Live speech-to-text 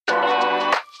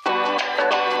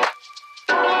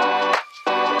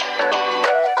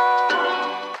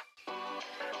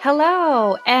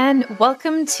Hello, and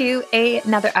welcome to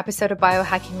another episode of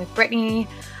Biohacking with Brittany.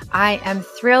 I am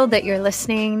thrilled that you're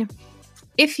listening.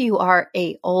 If you are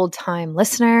an old-time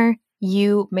listener,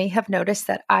 you may have noticed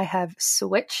that I have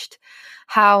switched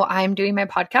how I'm doing my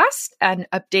podcast and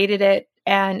updated it.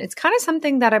 And it's kind of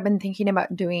something that I've been thinking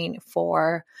about doing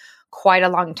for quite a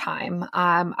long time.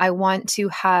 I want to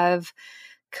have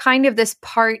kind of this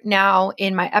part now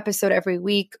in my episode every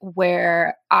week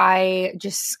where I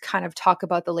just kind of talk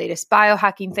about the latest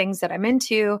biohacking things that I'm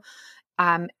into,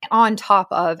 on top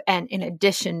of and in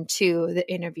addition to the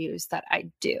interviews that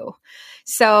I do.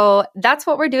 So that's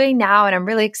what we're doing now. And I'm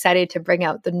really excited to bring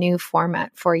out the new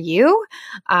format for you,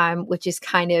 which is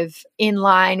kind of in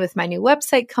line with my new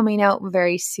website coming out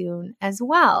very soon as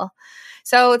well.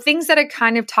 So things that are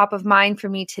kind of top of mind for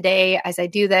me today as I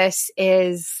do this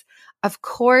is, of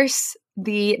course,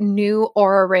 the new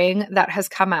Oura Ring that has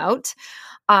come out.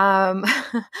 When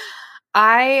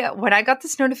I got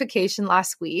this notification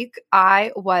last week,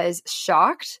 I was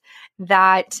shocked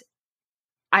that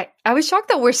I was shocked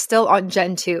that we're still on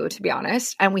Gen 2, to be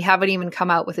honest, and we haven't even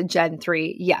come out with a Gen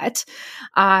 3 yet.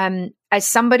 As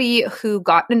somebody who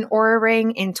got an Oura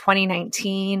Ring in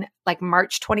 2019, like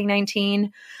March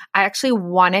 2019, I actually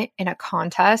won it in a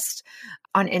contest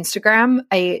on Instagram.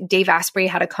 Dave Asprey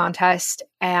had a contest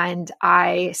and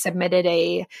I submitted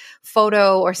a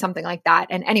photo or something like that.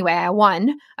 And anyway, I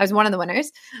won. I was one of the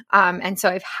winners. And so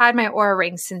I've had my Oura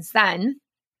Ring since then.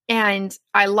 And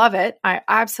I love it. I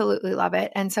absolutely love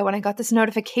it. And so when I got this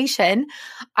notification,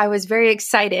 I was very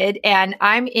excited. And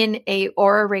I'm in a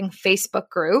Oura Ring Facebook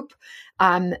group.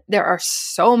 There are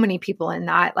so many people in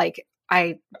that. Like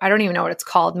I don't even know what it's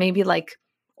called. Maybe like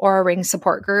Oura Ring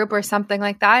support group or something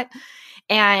like that.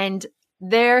 And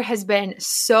there has been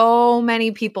so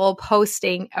many people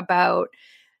posting about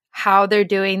how they're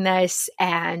doing this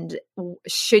and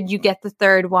should you get the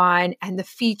third one and the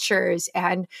features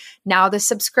and now the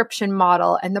subscription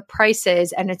model and the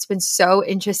prices. And it's been so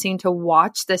interesting to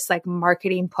watch this like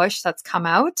marketing push that's come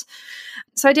out.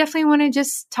 So I definitely want to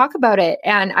just talk about it.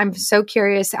 And I'm so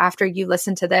curious after you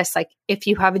listen to this, like if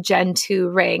you have a Gen 2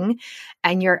 ring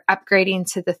and you're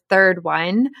upgrading to the third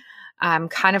one,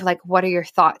 kind of like what are your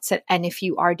thoughts and if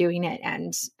you are doing it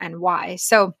and why.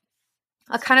 So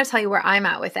I'll kind of tell you where I'm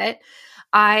at with it.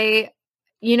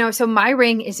 So my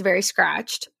ring is very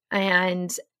scratched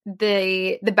and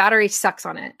the battery sucks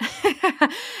on it.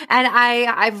 And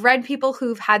I've read people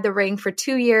who've had the ring for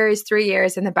 2 years, 3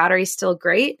 years, and the battery's still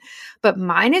great, but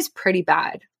mine is pretty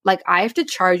bad. Like I have to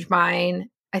charge mine,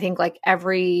 I think like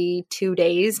every 2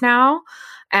 days now.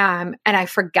 And I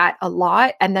forget a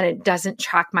lot, and then it doesn't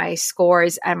track my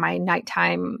scores and my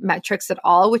nighttime metrics at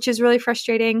all, which is really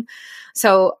frustrating.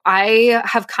 So I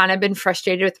have kind of been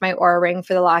frustrated with my Oura Ring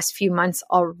for the last few months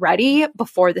already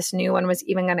before this new one was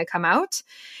even going to come out.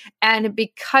 And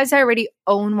because I already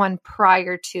own one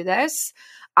prior to this,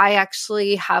 I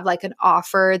actually have like an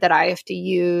offer that I have to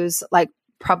use, like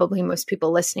probably most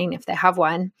people listening if they have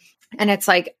one. And it's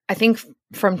like, I think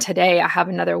from today, I have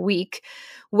another week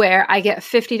where I get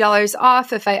 $50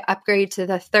 off if I upgrade to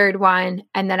the third one.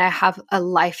 And then I have a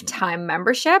lifetime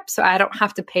membership. So I don't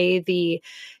have to pay the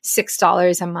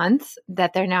 $6 a month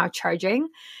that they're now charging.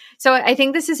 So I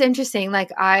think this is interesting.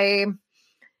 Like I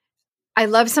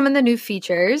love some of the new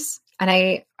features and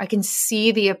I can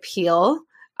see the appeal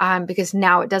because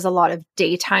now it does a lot of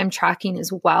daytime tracking as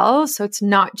well. So it's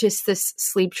not just this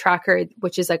sleep tracker,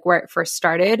 which is like where it first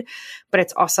started, but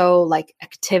it's also like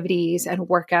activities and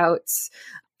workouts.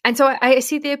 And so I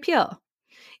see the appeal.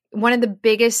 One of the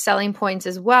biggest selling points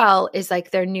as well is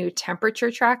like their new temperature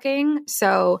tracking.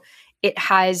 So it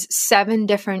has 7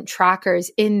 different trackers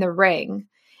in the ring.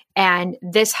 And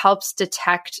this helps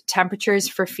detect temperatures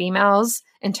for females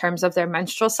in terms of their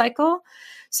menstrual cycle.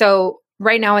 So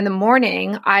right now in the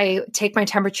morning, I take my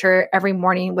temperature every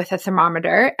morning with a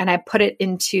thermometer and I put it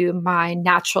into my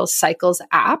Natural Cycles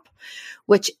app,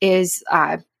 which is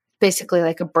basically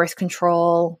like a birth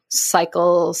control,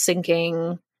 cycle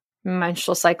syncing,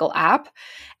 menstrual cycle app.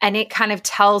 And it kind of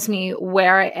tells me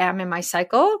where I am in my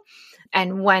cycle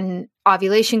and when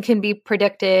ovulation can be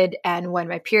predicted and when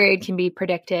my period can be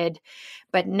predicted.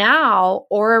 But now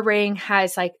Oura Ring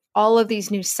has like all of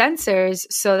these new sensors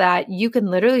so that you can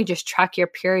literally just track your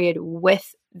period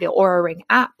with the Oura Ring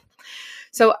app.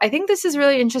 So I think this is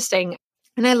really interesting.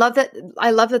 And I love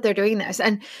that they're doing this.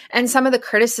 And some of the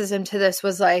criticism to this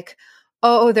was like,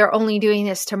 oh, they're only doing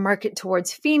this to market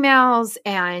towards females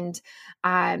and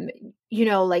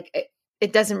like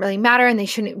it doesn't really matter and they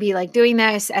shouldn't be like doing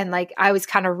this. And like I was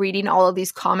kind of reading all of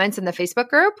these comments in the Facebook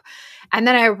group. And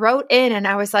then I wrote in and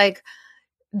I was like,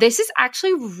 this is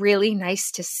actually really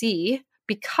nice to see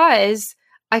because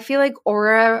I feel like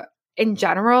Aura in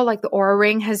general, like the Aura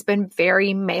ring has been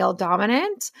very male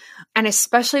dominant. And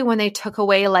especially when they took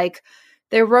away like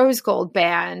the rose gold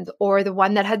band or the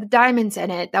one that had the diamonds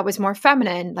in it that was more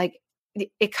feminine, like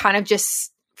it kind of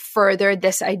just furthered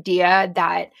this idea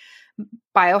that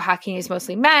biohacking is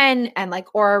mostly men and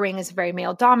like Aura ring is very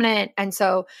male dominant. And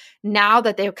so now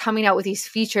that they're coming out with these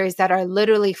features that are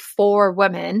literally for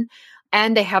women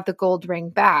and they have the gold ring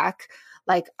back,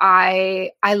 like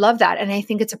I love that. And I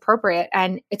think it's appropriate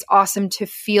and it's awesome to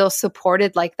feel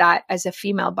supported like that as a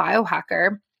female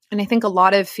biohacker. And I think a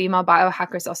lot of female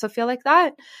biohackers also feel like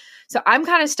that. So I'm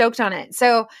kind of stoked on it.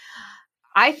 So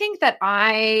I think that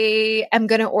I am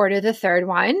going to order the third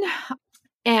one.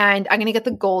 And I'm going to get the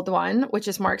gold one, which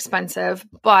is more expensive,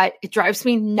 but it drives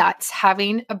me nuts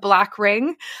having a black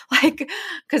ring. Like,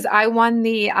 cause I won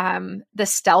the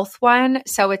stealth one.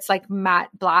 So it's like matte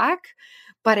black,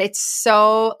 but it's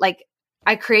so like,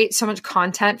 I create so much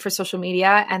content for social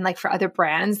media and like for other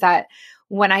brands that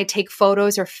when I take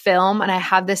photos or film and I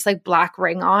have this like black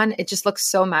ring on, it just looks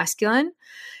so masculine.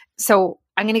 So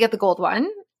I'm going to get the gold one.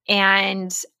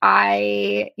 And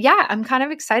I'm kind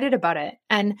of excited about it.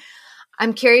 And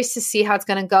I'm curious to see how it's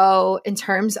going to go in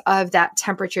terms of that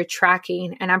temperature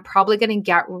tracking. And I'm probably going to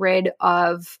get rid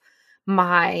of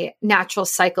my Natural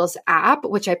Cycles app,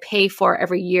 which I pay for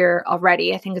every year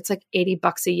already. I think it's like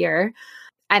 $80 a year.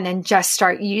 And then just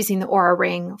start using the Aura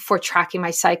ring for tracking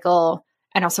my cycle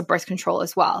and also birth control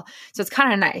as well. So it's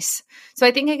kind of nice. So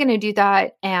I think I'm going to do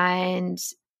that and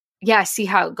see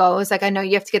how it goes. Like I know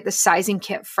you have to get the sizing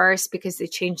kit first because they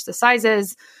changed the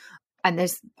sizes. And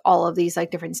there's all of these like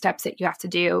different steps that you have to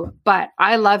do. But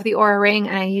I love the Aura ring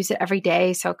and I use it every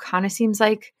day. So it kind of seems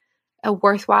like a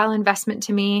worthwhile investment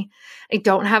to me. I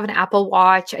don't have an Apple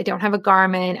Watch. I don't have a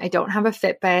Garmin. I don't have a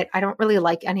Fitbit. I don't really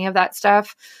like any of that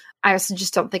stuff. I also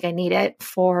just don't think I need it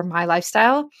for my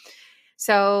lifestyle.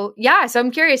 So so I'm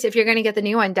curious if you're going to get the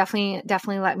new one,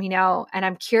 definitely let me know. And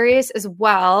I'm curious as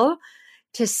well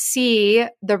to see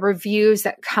the reviews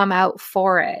that come out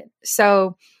for it.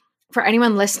 So for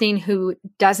anyone listening who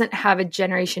doesn't have a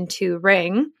Generation 2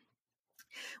 ring,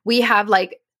 we have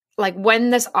like when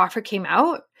this offer came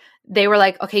out, they were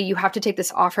like, okay, you have to take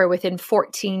this offer within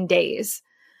 14 days.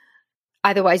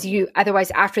 Otherwise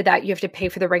after that, you have to pay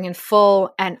for the ring in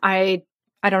full. And I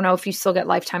don't know if you still get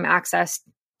lifetime access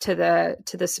to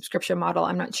the subscription model.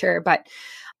 I'm not sure, but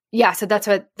so that's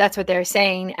what they're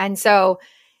saying. And so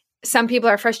some people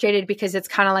are frustrated because it's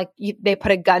kind of like they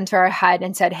put a gun to our head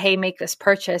and said, hey, make this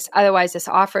purchase. Otherwise, this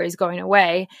offer is going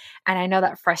away. And I know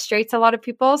that frustrates a lot of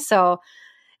people. So,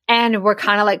 and we're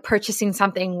kind of like purchasing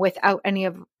something without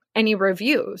any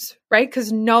reviews, right?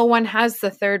 Because no one has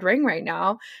the third ring right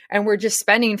now. And we're just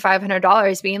spending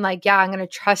 $500 being like, I'm going to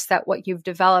trust that what you've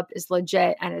developed is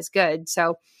legit and is good.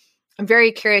 So I'm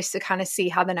very curious to kind of see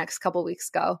how the next couple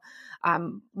weeks go.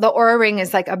 The Aura ring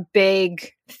is like a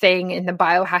big thing in the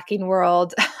biohacking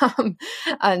world.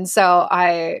 And so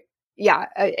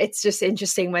it's just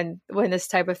interesting when this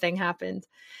type of thing happened.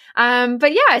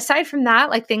 But aside from that,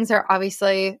 like things are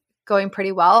obviously going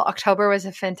pretty well. October was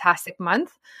a fantastic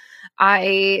month.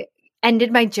 I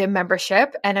ended my gym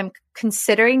membership and I'm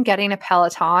considering getting a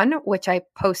Peloton, which I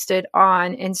posted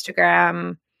on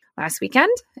Instagram last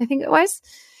weekend, I think it was.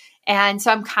 And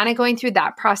so I'm kind of going through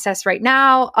that process right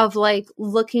now of like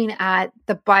looking at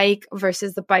the bike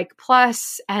versus the Bike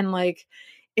Plus and like,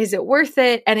 is it worth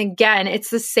it? And again,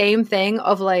 it's the same thing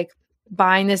of like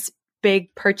buying this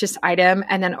big purchase item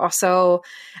and then also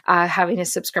having a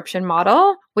subscription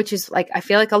model, which is like, I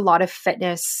feel like a lot of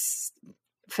fitness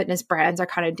brands are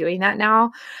kind of doing that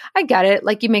now. I get it.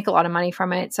 Like you make a lot of money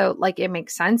from it. So like it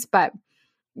makes sense. But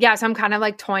so I'm kind of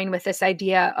like toying with this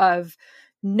idea of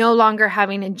no longer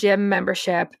having a gym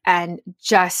membership and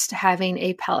just having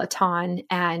a Peloton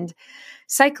and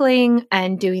cycling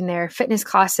and doing their fitness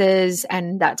classes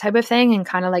and that type of thing and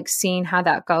kind of like seeing how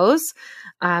that goes.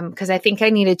 Because I think I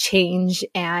need a change.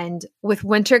 And with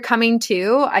winter coming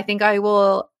too, I think I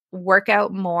will work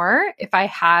out more if I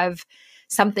have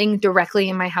something directly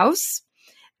in my house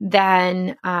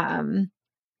than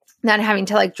having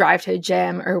to like drive to a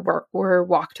gym or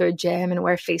walk to a gym and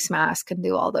wear a face mask and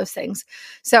do all those things.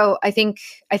 So I think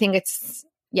it's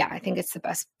the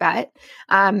best bet.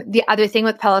 The other thing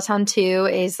with Peloton too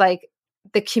is like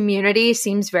the community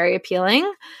seems very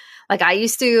appealing. Like I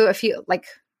used to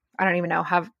I don't even know,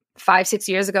 5-6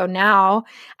 years ago now,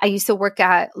 I used to work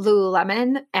at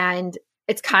Lululemon and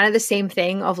it's kind of the same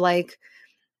thing of like,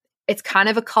 it's kind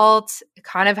of a cult. It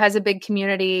kind of has a big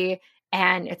community.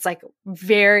 And it's like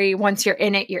once you're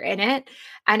in it, you're in it.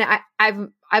 And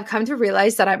I've come to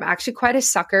realize that I'm actually quite a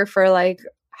sucker for like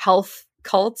health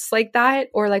cults like that,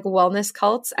 or like wellness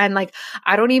cults. And like,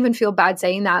 I don't even feel bad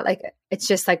saying that. Like, it's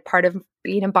just like part of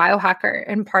being a biohacker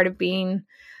and part of being,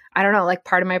 I don't know, like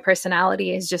part of my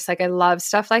personality is just like, I love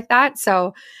stuff like that.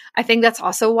 So I think that's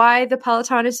also why the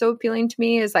Peloton is so appealing to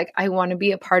me, is like, I want to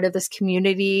be a part of this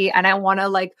community, and I want to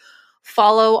like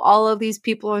follow all of these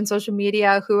people on social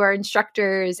media who are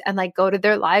instructors and like go to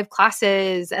their live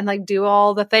classes and like do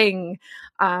all the thing.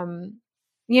 And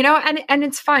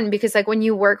it's fun because like when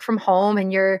you work from home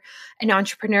and you're an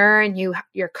entrepreneur and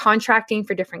you're contracting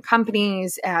for different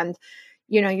companies and,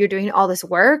 you're doing all this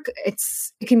work, it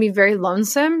can be very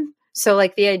lonesome. So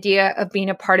like the idea of being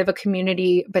a part of a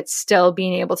community, but still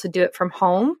being able to do it from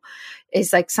home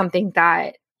is like something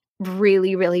that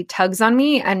really, really tugs on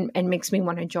me and makes me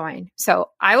want to join. So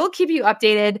I will keep you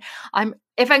updated.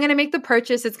 If I'm going to make the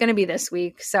purchase, it's going to be this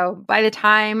week. So by the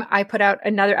time I put out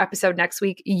another episode next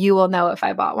week, you will know if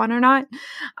I bought one or not.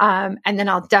 And then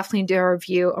I'll definitely do a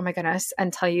review, oh my goodness,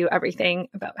 and tell you everything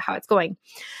about how it's going.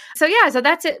 So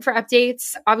that's it for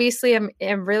updates. Obviously, I'm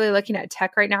really looking at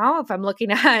tech right now. If I'm looking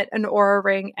at an Oura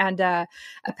Ring and a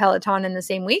Peloton in the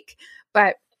same week,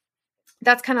 but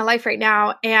that's kind of life right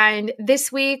now. And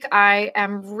this week, I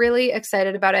am really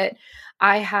excited about it.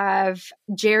 I have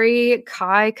Jerry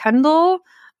Kai Kendall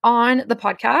on the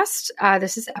podcast.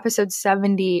 This is episode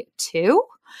 72.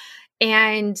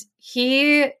 And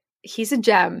he's a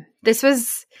gem. This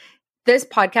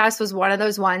podcast was one of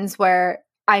those ones where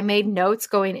I made notes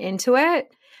going into it,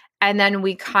 and then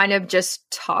we kind of just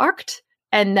talked,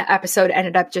 and the episode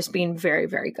ended up just being very,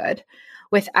 very good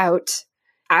without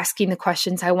asking the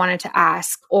questions I wanted to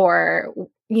ask, or,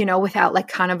 without like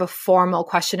kind of a formal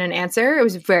question and answer. It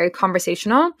was very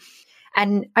conversational.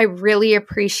 And I really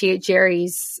appreciate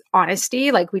Jerry's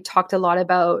honesty. Like, we talked a lot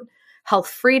about health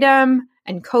freedom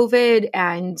and COVID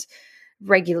and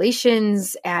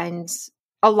regulations and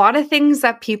a lot of things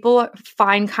that people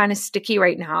find kind of sticky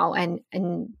right now and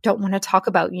don't want to talk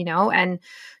about, And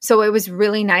so it was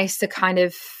really nice to kind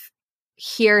of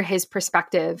hear his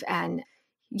perspective. And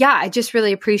I just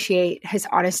really appreciate his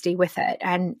honesty with it.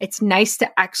 And it's nice to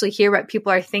actually hear what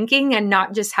people are thinking and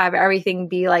not just have everything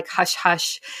be like hush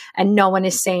hush and no one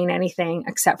is saying anything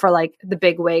except for like the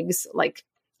big wigs, like,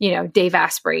 Dave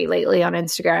Asprey lately on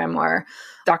Instagram, or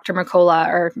Dr. Mercola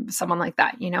or someone like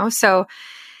that, So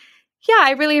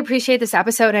I really appreciate this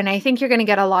episode, and I think you're going to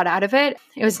get a lot out of it.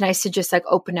 It was nice to just like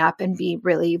open up and be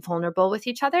really vulnerable with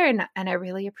each other, and I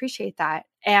really appreciate that.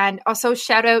 And also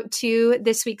shout out to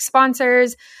this week's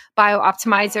sponsors,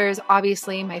 BioOptimizers,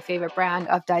 obviously my favorite brand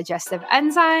of digestive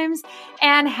enzymes,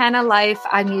 and Hannah Life.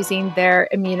 I'm using their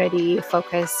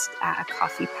immunity-focused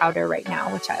coffee powder right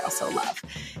now, which I also love.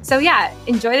 So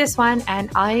enjoy this one, and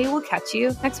I will catch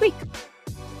you next week.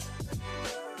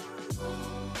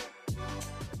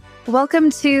 Welcome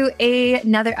to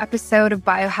another episode of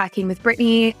Biohacking with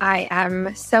Brittany. I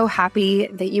am so happy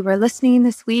that you were listening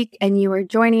this week and you are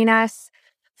joining us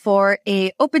for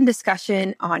an open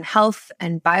discussion on health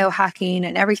and biohacking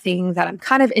and everything that I'm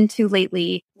kind of into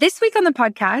lately. This week on the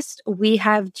podcast, we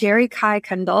have Jerry Kai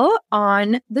Kendall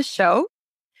on the show,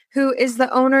 who is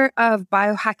the owner of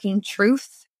Biohacking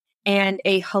Truth and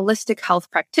a holistic health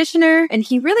practitioner. And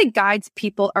he really guides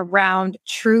people around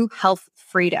true health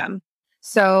freedom.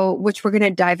 So, which we're going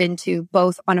to dive into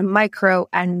both on a micro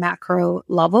and macro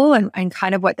level and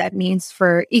kind of what that means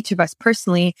for each of us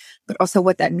personally, but also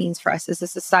what that means for us as a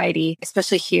society,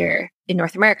 especially here in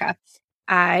North America.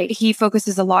 He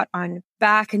focuses a lot on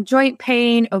back and joint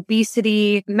pain,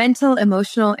 obesity, mental,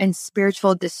 emotional, and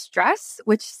spiritual distress,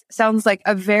 which sounds like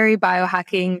a very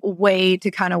biohacking way to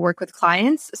kind of work with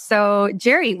clients. So,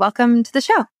 Jerry, welcome to the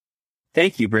show.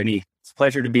 Thank you, Brittany. It's a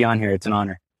pleasure to be on here. It's an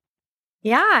honor.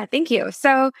 Yeah, thank you.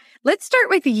 So let's start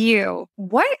with you.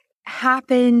 What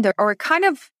happened or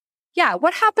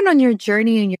what happened on your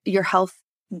journey and your health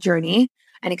journey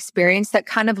and experience that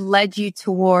kind of led you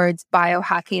towards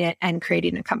biohacking it and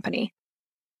creating a company?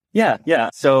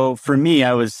 Yeah. So for me,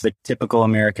 I was the typical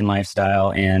American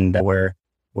lifestyle, and where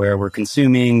we're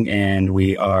consuming and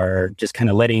we are just kind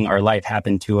of letting our life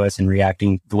happen to us and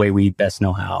reacting the way we best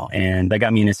know how. And that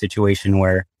got me in a situation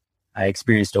where I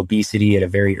experienced obesity at a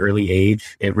very early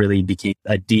age. It really became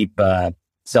a deep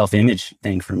self-image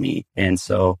thing for me. And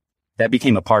so that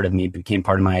became a part of me, became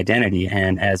part of my identity.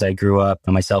 And as I grew up,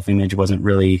 my self-image wasn't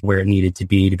really where it needed to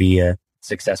be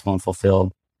successful and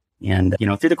fulfilled. And,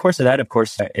 through the course of that, of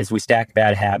course, as we stack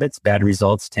bad habits, bad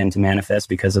results tend to manifest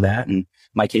because of that. And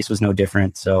my case was no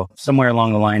different. So somewhere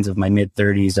along the lines of my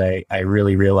mid-30s, I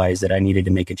really realized that I needed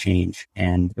to make a change.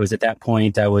 And it was at that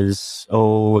point I was,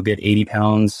 a good 80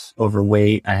 pounds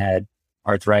overweight. I had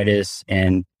arthritis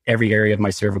and every area of my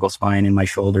cervical spine, in my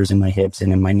shoulders, in my hips,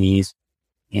 and in my knees.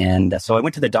 And so I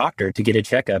went to the doctor to get a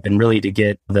checkup and really to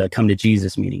get the come to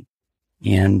Jesus meeting.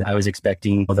 And I was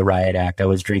expecting the riot act. I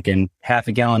was drinking half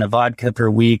a gallon of vodka per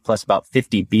week, plus about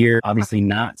 50 beer, obviously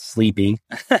not sleeping.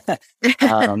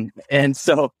 And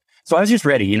so I was just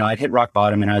ready. I'd hit rock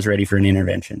bottom and I was ready for an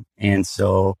intervention. And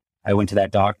so I went to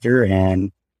that doctor,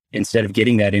 and instead of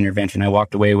getting that intervention, I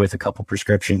walked away with a couple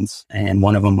prescriptions, and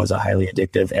one of them was a highly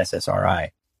addictive SSRI.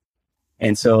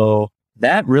 And so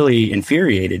that really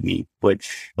infuriated me,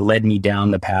 which led me down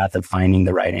the path of finding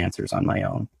the right answers on my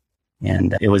own.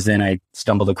 And it was then I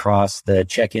stumbled across the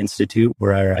CHEK Institute,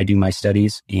 where I do my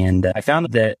studies. And I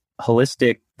found that the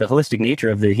holistic nature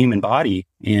of the human body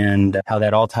and how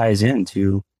that all ties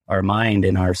into our mind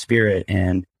and our spirit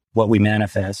and what we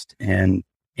manifest. And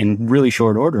in really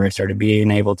short order, I started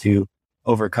being able to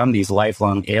overcome these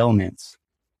lifelong ailments.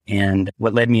 And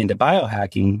what led me into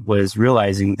biohacking was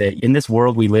realizing that in this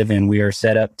world we live in, we are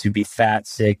set up to be fat,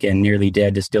 sick, and nearly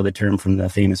dead, to steal the term from the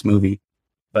famous movie.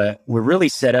 But we're really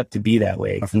set up to be that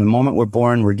way. From the moment we're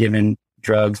born, we're given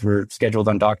drugs, we're scheduled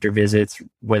on doctor visits,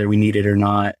 whether we need it or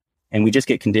not. And we just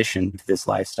get conditioned to this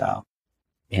lifestyle.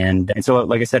 And so,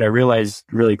 like I said, I realized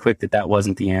really quick that that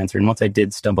wasn't the answer. And once I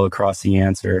did stumble across the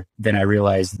answer, then I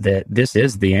realized that this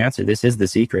is the answer. This is the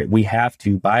secret. We have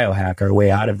to biohack our way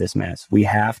out of this mess. We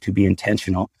have to be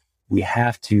intentional. We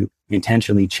have to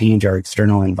intentionally change our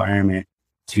external environment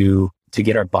to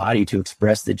get our body to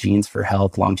express the genes for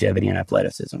health, longevity, and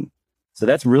athleticism. So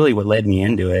that's really what led me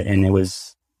into it. And it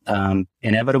was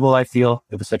inevitable, I feel.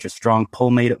 It was such a strong pull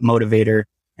motivator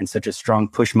and such a strong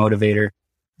push motivator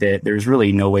that there's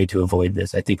really no way to avoid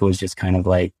this. I think it was just kind of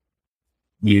like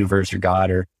universe or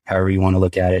God, or however you want to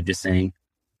look at it, just saying,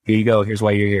 here you go. Here's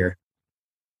why you're here.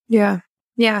 Yeah.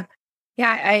 Yeah.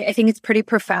 Yeah. I think it's pretty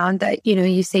profound that,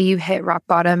 you say you hit rock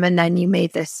bottom and then you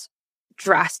made this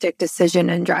drastic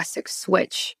decision and drastic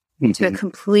switch to a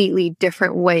completely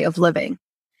different way of living.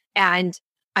 And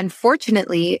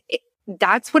unfortunately,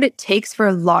 that's what it takes for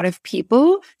a lot of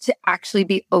people to actually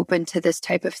be open to this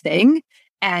type of thing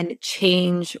and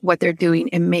change what they're doing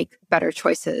and make better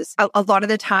choices. A lot of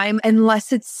the time,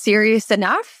 unless it's serious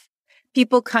enough,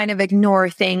 people kind of ignore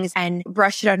things and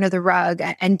brush it under the rug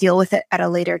and deal with it at a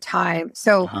later time.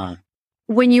 So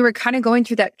when you were kind of going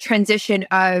through that transition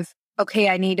of, okay,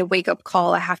 I need a wake up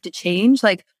call, I have to change,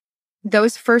 like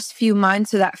those first few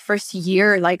months or that first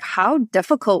year, like how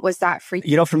difficult was that for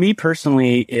you? For me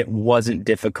personally, it wasn't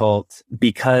difficult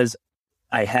because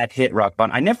I had hit rock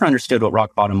bottom. I never understood what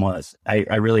rock bottom was. I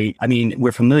mean,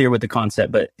 we're familiar with the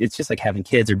concept, but it's just like having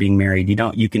kids or being married.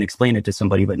 You can explain it to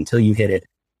somebody, but until you hit it,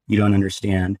 you don't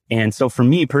understand. And so for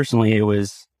me personally, it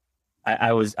was,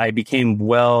 I became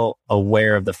well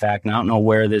aware of the fact, and I don't know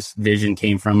where this vision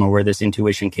came from or where this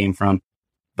intuition came from,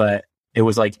 but it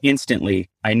was like instantly,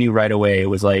 I knew right away, it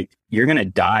was like, you're going to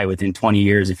die within 20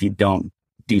 years if you don't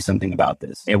do something about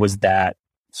this. It was that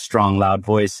strong, loud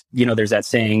voice. There's that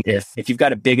saying, if you've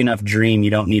got a big enough dream, you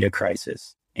don't need a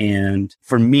crisis. And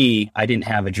for me, I didn't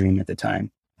have a dream at the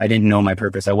time. I didn't know my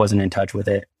purpose. I wasn't in touch with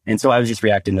it. And so I was just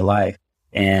reacting to life.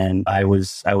 And I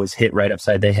was hit right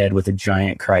upside the head with a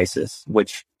giant crisis,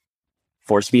 which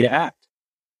forced me to act.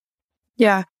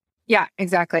 Yeah. Yeah,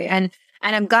 exactly. And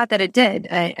I'm glad that it did.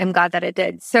 I'm glad that it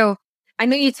did. So I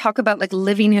know you talk about like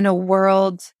living in a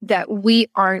world that we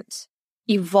aren't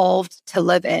evolved to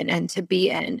live in and to be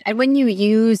in. And when you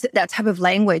use that type of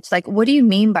language, like, what do you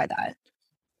mean by that?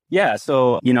 Yeah.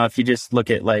 So, if you just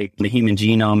look at like the human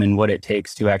genome and what it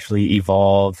takes to actually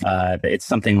evolve, it's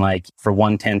something like for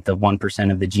 1/10 of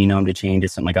 1% of the genome to change,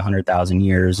 it's something like 100,000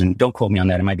 years. And don't quote me on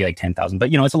that. It might be like 10,000,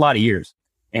 but it's a lot of years.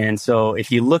 And so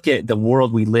if you look at the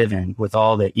world we live in with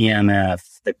all the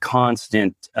EMF, the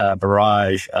constant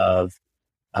barrage of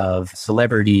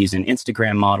celebrities and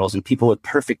Instagram models and people with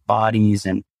perfect bodies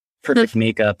and perfect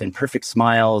makeup and perfect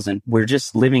smiles. And we're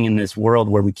just living in this world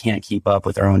where we can't keep up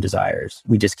with our own desires.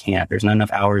 We just can't. There's not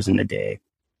enough hours in the day.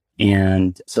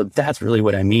 And so that's really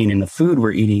what I mean. And the food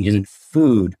we're eating isn't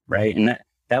food, right? And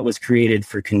that was created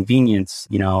for convenience.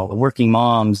 Working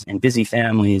moms and busy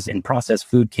families, and processed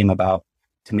food came about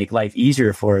to make life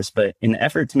easier for us. But in the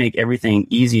effort to make everything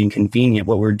easy and convenient,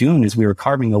 what we're doing is we were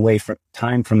carving away from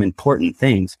time from important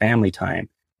things, family time,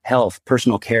 health,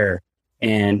 personal care.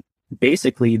 And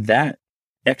basically that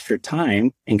extra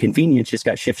time and convenience just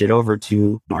got shifted over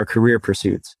to our career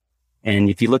pursuits. And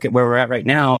if you look at where we're at right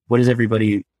now, what does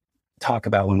everybody talk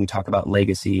about when we talk about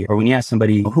legacy? Or when you ask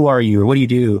somebody, who are you or what do you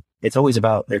do? It's always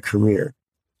about their career.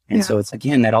 And so it's,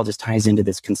 again, that all just ties into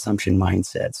this consumption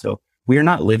mindset. So we are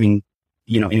not living,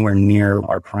 anywhere near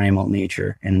our primal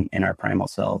nature and our primal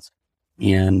selves.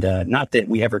 And not that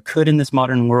we ever could in this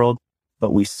modern world,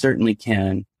 but we certainly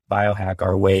can biohack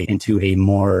our way into a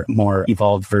more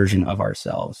evolved version of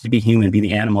ourselves, to be human, be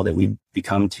the animal that we've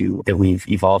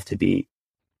evolved to be.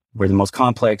 We're the most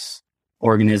complex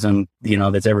organism,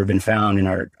 that's ever been found in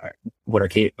our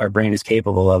brain is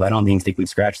capable of. I don't even think we've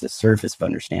scratched the surface of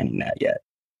understanding that yet.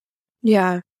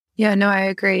 Yeah. Yeah, no, I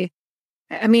agree.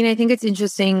 I mean, I think it's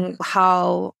interesting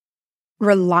how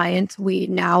reliant we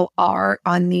now are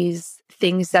on these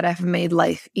things that have made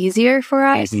life easier for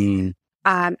us. Mm-hmm.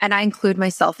 And I include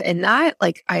myself in that.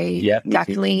 Like I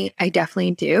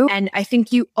definitely do. And I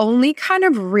think you only kind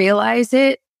of realize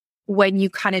it when you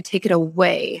kind of take it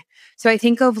away. So I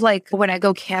think of like when I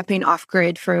go camping off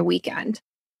grid for a weekend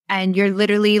and you're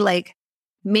literally like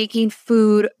making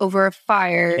food over a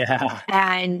fire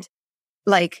and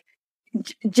like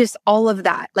just all of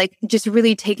that, like just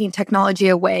really taking technology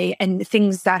away and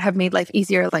things that have made life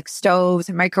easier, like stoves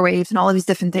and microwaves and all of these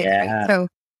different things. Yeah. Right? So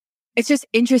it's just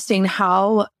interesting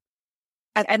how,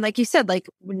 and like you said, like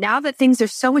now that things are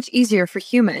so much easier for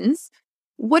humans,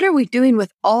 what are we doing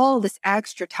with all this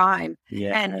extra time?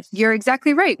 Yes. And you're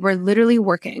exactly right. We're literally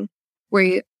working.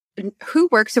 Who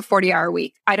works a 40-hour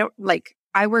week?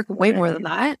 I work way more than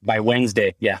that. By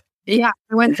Wednesday. Yeah. Yeah.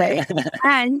 Wednesday.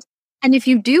 And if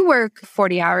you do work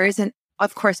 40 hours, and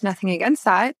of course, nothing against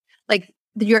that, like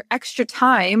your extra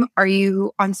time, are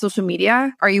you on social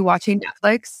media? Are you watching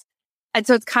Netflix? And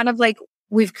so it's kind of like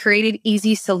we've created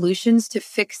easy solutions to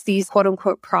fix these quote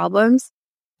unquote problems.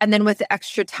 And then with the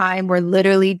extra time, we're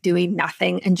literally doing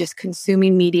nothing and just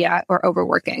consuming media or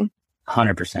overworking.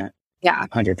 100%. Yeah.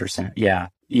 100%. Yeah.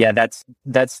 Yeah.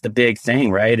 That's the big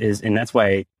thing, right? And that's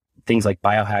why things like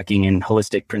biohacking and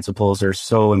holistic principles are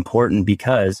so important,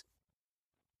 because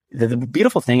the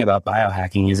beautiful thing about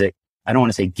biohacking is I don't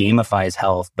want to say gamifies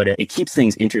health, but it keeps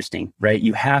things interesting, right?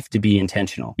 You have to be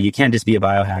intentional. You can't just be a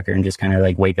biohacker and just kind of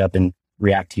like wake up and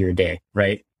react to your day,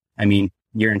 right? I mean,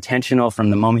 you're intentional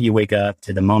from the moment you wake up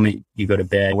to the moment you go to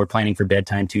bed. We're planning for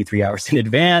bedtime 2-3 hours in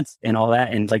advance and all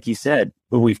that. And like you said,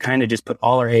 we've kind of just put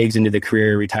all our eggs into the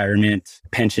career, retirement,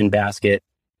 pension basket.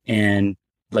 And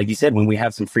like you said, when we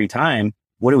have some free time,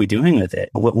 what are we doing with it?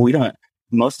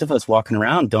 Most of us walking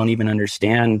around don't even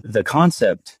understand the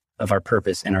concept of our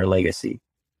purpose and our legacy.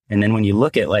 And then when you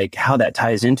look at like how that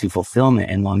ties into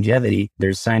fulfillment and longevity,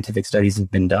 there's scientific studies that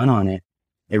have been done on it.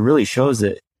 It really shows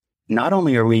that not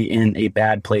only are we in a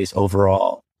bad place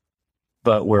overall,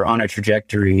 but we're on a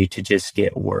trajectory to just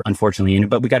get worse, unfortunately.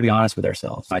 But we got to be honest with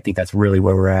ourselves. I think that's really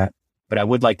where we're at. But I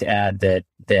would like to add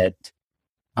that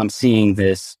I'm seeing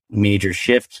this major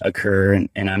shift occur.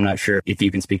 And I'm not sure if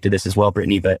you can speak to this as well,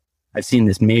 Brittany, but I've seen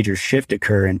this major shift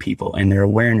occur in people and their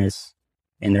awareness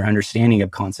and their understanding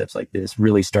of concepts like this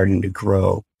really starting to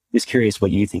grow. Just curious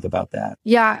what you think about that.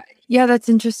 Yeah. Yeah, that's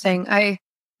interesting.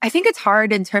 I think it's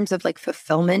hard in terms of like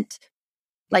fulfillment.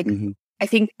 Like I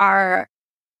think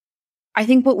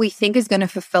what we think is going to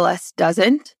fulfill us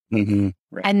doesn't. Right.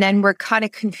 And then we're kind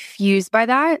of confused by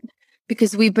that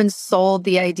because we've been sold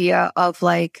the idea of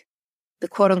like the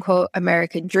quote unquote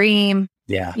American dream.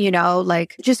 Yeah.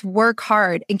 Like just work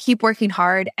hard and keep working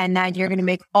hard. And then you're going to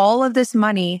make all of this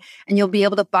money and you'll be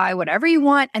able to buy whatever you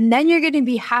want. And then you're going to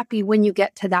be happy when you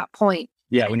get to that point.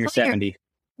 Yeah. When you're 70.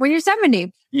 When you're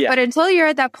 70. Yeah. But until you're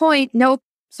at that point, nope,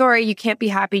 sorry, you can't be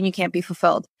happy and you can't be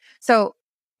fulfilled. So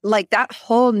like that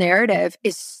whole narrative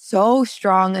is so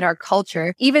strong in our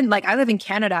culture. Even like I live in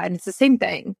Canada and it's the same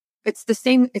thing. It's the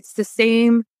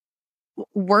same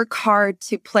work hard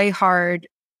to play hard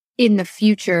in the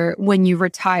future when you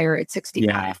retire at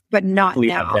 65, but not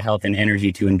now. Have the health and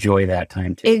energy to enjoy that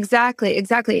time too.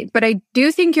 Exactly. But I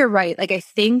do think you're right. Like I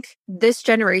think this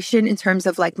generation in terms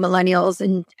of like millennials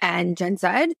and Gen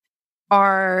Z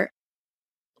are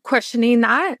questioning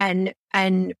that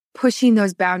and pushing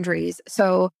those boundaries.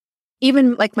 So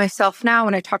even like myself now,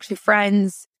 when I talk to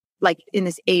friends like in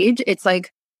this age, it's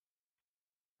like,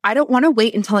 I don't want to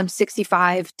wait until I'm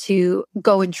 65 to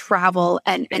go and travel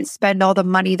and spend all the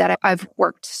money that I've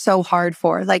worked so hard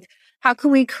for. Like, how can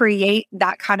we create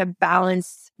that kind of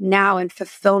balance now and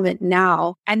fulfillment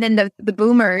now? And then the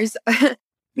boomers,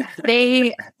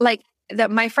 they like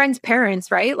my friends'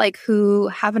 parents, right? Like who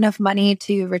have enough money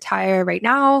to retire right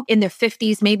now in their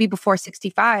 50s, maybe before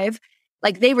 65,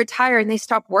 like they retire and they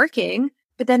stop working.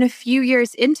 But then a few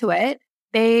years into it,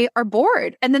 they are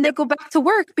bored and then they go back to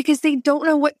work because they don't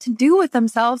know what to do with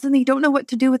themselves and they don't know what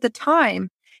to do with the time.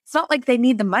 It's not like they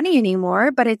need the money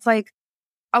anymore, but it's like,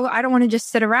 oh, I don't want to just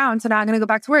sit around. So now I'm going to go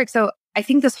back to work. So I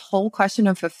think this whole question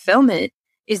of fulfillment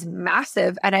is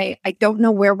massive. And I don't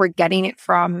know where we're getting it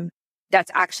from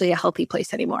that's actually a healthy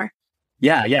place anymore.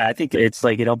 Yeah. I think it's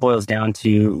like it all boils down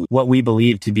to what we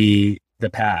believe to be the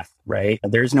path, right?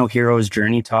 There's no hero's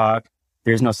journey talk.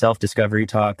 There's no self-discovery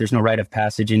talk. There's no rite of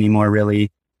passage anymore,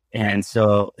 really. And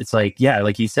so it's like, yeah,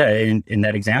 like you said, in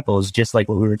that example is just like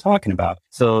what we were talking about.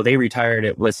 So they retired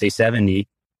at, let's say 70,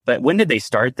 but when did they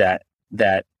start that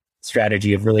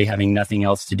strategy of really having nothing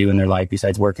else to do in their life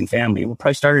besides work and family? Well,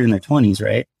 probably started in their 20s,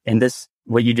 right? And this,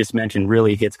 what you just mentioned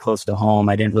really hits close to home.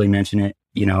 I didn't really mention it,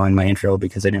 in my intro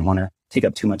because I didn't want to take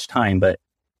up too much time, but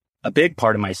a big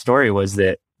part of my story was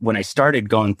that when I started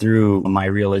going through my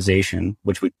realization,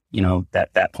 which would,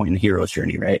 that point in the hero's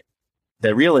journey, right?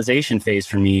 The realization phase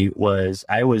for me was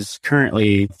I was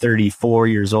currently 34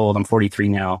 years old. I'm 43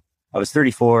 now. I was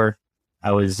 34.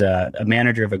 I was a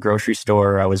manager of a grocery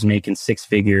store. I was making six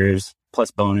figures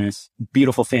plus bonus,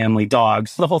 beautiful family,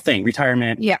 dogs, the whole thing,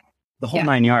 retirement, the whole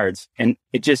 9 yards. And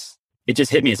it just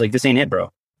hit me. It's like, this ain't it,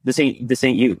 bro. This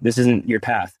ain't you. This isn't your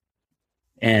path.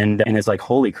 And it's like,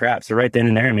 holy crap. So right then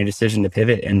and there, I made a decision to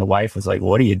pivot. And the wife was like,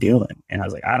 what are you doing? And I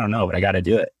was like, I don't know, but I got to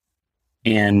do it.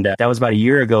 And that was about a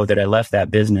year ago that I left that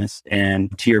business.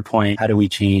 And to your point, how do we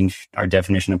change our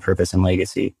definition of purpose and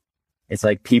legacy? It's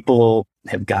like people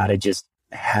have got to just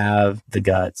have the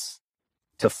guts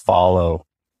to follow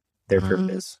their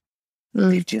purpose.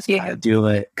 They've just got to do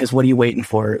it. Because what are you waiting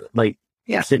for? Like,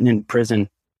 you're sitting in prison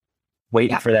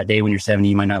waiting for that day when you're 70,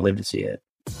 you might not live to see it.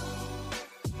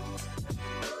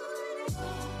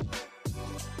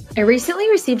 I recently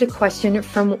received a question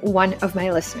from one of my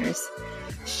listeners.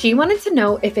 She wanted to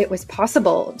know if it was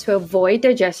possible to avoid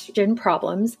digestion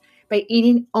problems by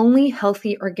eating only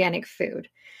healthy organic food.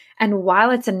 And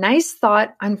while it's a nice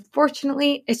thought,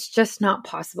 unfortunately, it's just not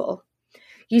possible.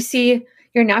 You see,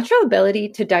 your natural ability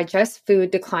to digest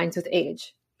food declines with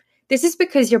age. This is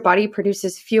because your body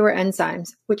produces fewer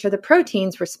enzymes, which are the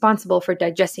proteins responsible for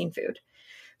digesting food.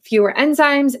 Fewer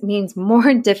enzymes means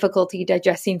more difficulty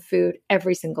digesting food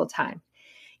every single time.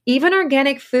 Even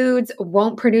organic foods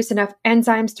won't produce enough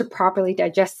enzymes to properly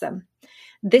digest them.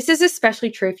 This is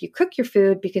especially true if you cook your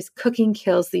food because cooking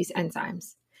kills these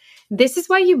enzymes. This is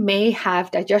why you may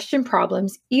have digestion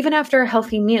problems even after a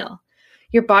healthy meal.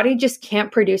 Your body just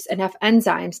can't produce enough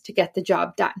enzymes to get the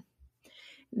job done.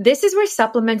 This is where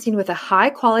supplementing with a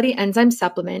high-quality enzyme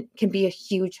supplement can be a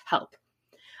huge help.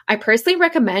 I personally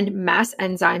recommend Mass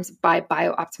Enzymes by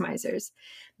BioOptimizers.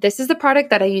 This is the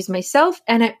product that I use myself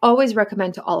and I always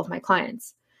recommend to all of my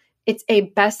clients. It's a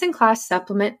best-in-class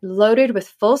supplement loaded with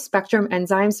full-spectrum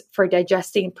enzymes for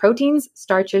digesting proteins,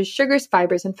 starches, sugars,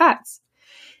 fibers, and fats.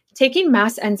 Taking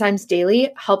Mass Enzymes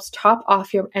daily helps top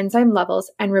off your enzyme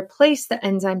levels and replace the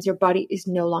enzymes your body is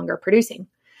no longer producing,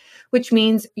 which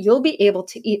means you'll be able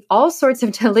to eat all sorts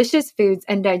of delicious foods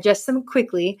and digest them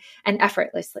quickly and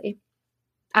effortlessly.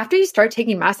 After you start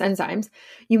taking Mass Enzymes,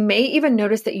 you may even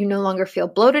notice that you no longer feel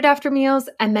bloated after meals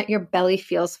and that your belly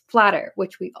feels flatter,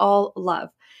 which we all love.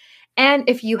 And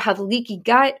if you have leaky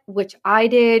gut, which I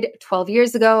did 12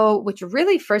 years ago, which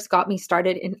really first got me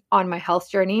started on my health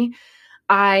journey,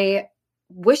 I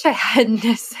wish I had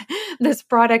this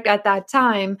product at that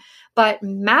time, but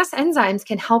Mass Enzymes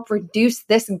can help reduce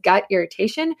this gut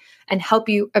irritation and help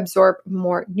you absorb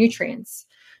more nutrients.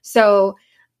 So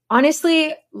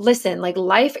honestly, listen, like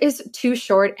life is too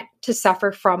short to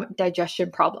suffer from digestion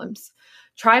problems.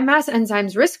 Try Mass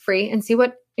Enzymes risk-free and see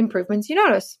what improvements you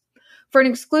notice. For an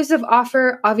exclusive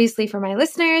offer, obviously for my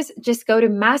listeners, just go to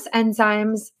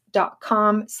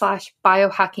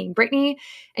massenzymes.com/biohackingbritney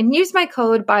and use my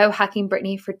code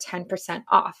biohackingbritney for 10%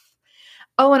 off.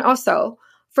 Oh, and also,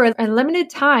 for a limited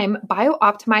time,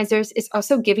 BioOptimizers is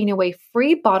also giving away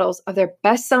free bottles of their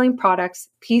best-selling products,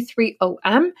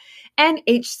 P3OM and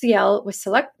HCl, with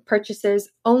select purchases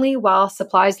only while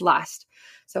supplies last.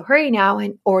 So hurry now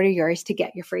and order yours to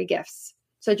get your free gifts.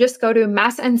 So just go to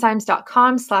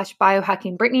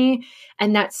massenzymes.com/biohackingbritney,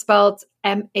 and that's spelled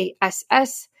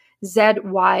MASSZYMES,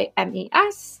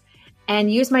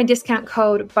 and use my discount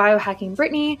code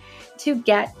biohackingbritney to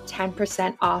get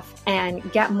 10% off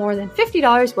and get more than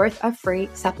 $50 worth of free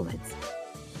supplements.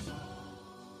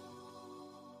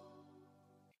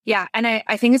 Yeah. And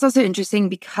I think it's also interesting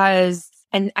because,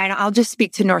 and I'll just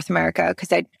speak to North America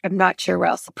because I'm not sure where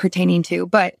else pertaining to,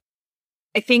 but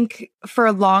I think for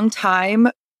a long time,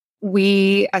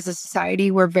 we as a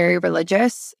society were very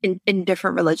religious in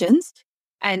different religions.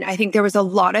 And I think there was a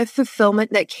lot of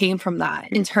fulfillment that came from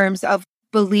that in terms of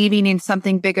believing in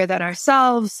something bigger than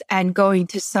ourselves and going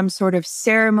to some sort of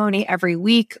ceremony every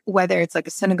week, whether it's like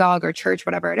a synagogue or church,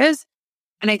 whatever it is.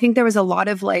 And I think there was a lot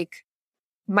of like,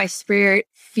 my spirit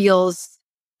feels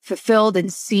fulfilled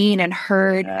and seen and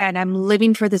heard, and I'm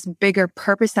living for this bigger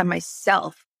purpose than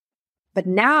myself. But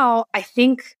now I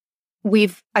think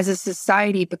we've, as a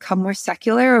society, become more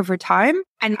secular over time.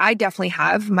 And I definitely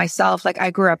have myself. Like,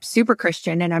 I grew up super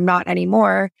Christian and I'm not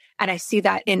anymore. And I see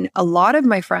that in a lot of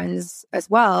my friends as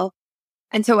well.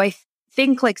 And so I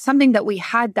think like something that we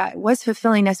had that was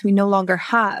fulfilling us, we no longer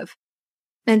have.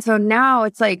 And so now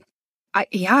it's like,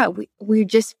 we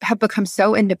just have become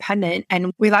so independent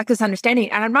and we lack this understanding.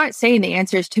 And I'm not saying the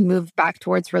answer is to move back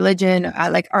towards religion,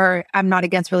 or I'm not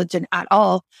against religion at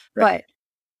all. Right.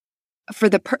 But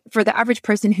for the average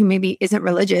person who maybe isn't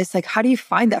religious, like, how do you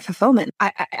find that fulfillment?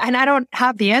 I don't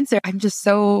have the answer. I'm just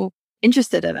so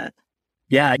interested in it.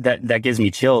 Yeah, that gives me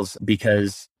chills,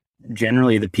 because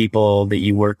generally the people that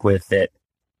you work with that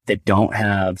don't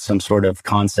have some sort of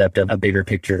concept of a bigger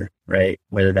picture, right?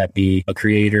 Whether that be a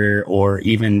creator or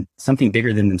even something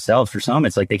bigger than themselves. For some,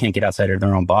 it's like they can't get outside of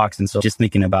their own box. And so just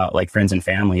thinking about like friends and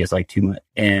family is like too much.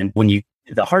 And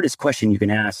the hardest question you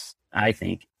can ask, I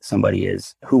think, somebody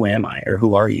is, who am I, or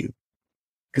who are you?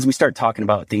 Because we start talking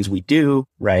about things we do,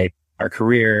 right? Our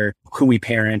career, who we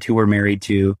parent, who we're married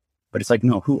to. But it's like,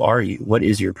 no, who are you? What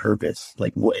is your purpose?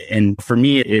 Like, and for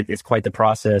me, it's quite the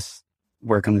process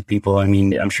working with people. I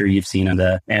mean, I'm sure you've seen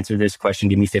the answer this question,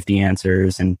 give me 50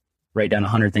 answers and write down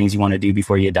 100 things you want to do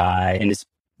before you die. And it's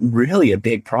really a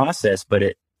big process,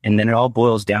 and then it all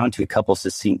boils down to a couple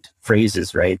succinct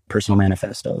phrases, right? Personal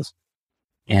manifestos.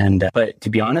 And, but to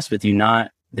be honest with you,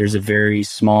 there's a very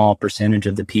small percentage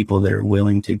of the people that are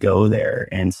willing to go there.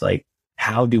 And it's like,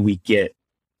 how do we get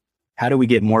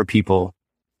more people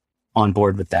on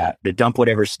board with that, to dump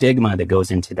whatever stigma that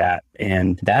goes into that?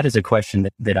 And that is a question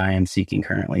that I am seeking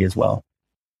currently as well.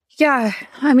 Yeah.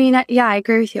 I mean, I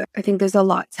agree with you. I think there's a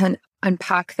lot to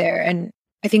unpack there. And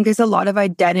I think there's a lot of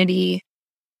identity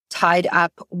tied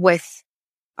up with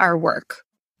our work.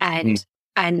 And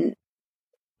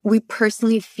we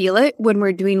personally feel it when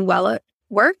we're doing well at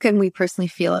work, and we personally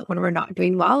feel it when we're not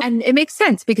doing well. And it makes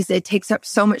sense because it takes up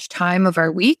so much time of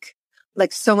our week.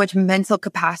 Like, so much mental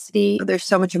capacity. There's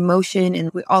so much emotion,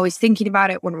 and we're always thinking about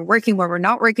it when we're working. When we're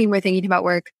not working, we're thinking about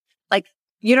work. Like,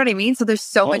 you know what I mean? So there's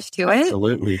so much to it.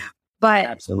 Absolutely. But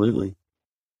absolutely,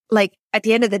 like, at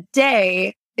the end of the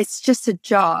day, it's just a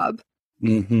job.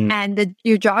 Mm-hmm. And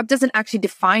your job doesn't actually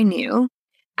define you.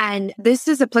 And this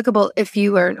is applicable if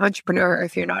you are an entrepreneur or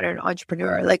if you're not an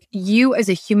entrepreneur. Like, you as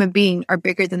a human being are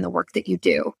bigger than the work that you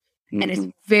do. Mm-hmm. And it's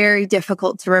very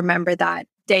difficult to remember that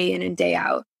day in and day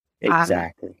out.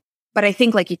 Exactly. But I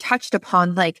think, like you touched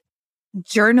upon, like,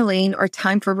 journaling or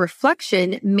time for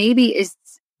reflection maybe is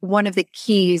one of the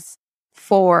keys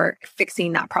for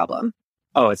fixing that problem.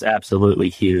 Oh, it's absolutely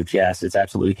huge. Yes, it's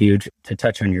absolutely huge. To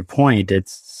touch on your point,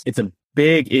 it's a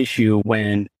big issue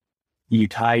when you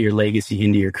tie your legacy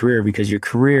into your career, because your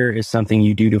career is something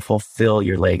you do to fulfill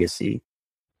your legacy,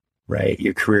 right?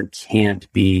 Your career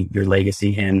can't be your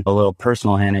legacy. And a little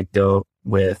personal anecdote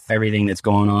with everything that's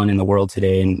going on in the world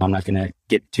today, and I'm not going to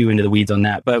get too into the weeds on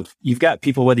that, but you've got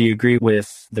people, whether you agree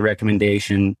with the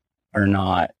recommendation or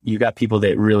not, you've got people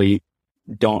that really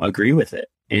don't agree with it.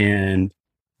 And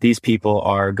these people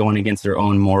are going against their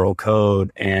own moral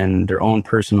code and their own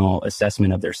personal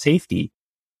assessment of their safety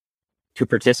to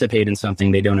participate in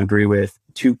something they don't agree with,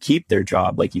 to keep their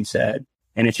job, like you said.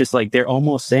 And it's just like, they're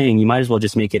almost saying, you might as well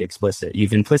just make it explicit.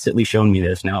 You've implicitly shown me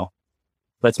this. Now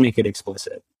let's make it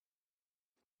explicit.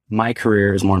 My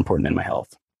career is more important than my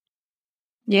health.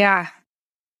 Yeah.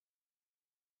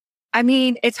 I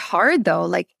mean, it's hard though.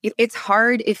 Like, it's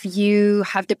hard if you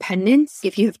have dependents,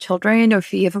 if you have children, or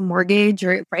if you have a mortgage,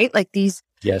 or right? Like, these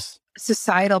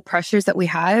societal pressures that we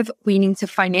have, we need to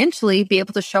financially be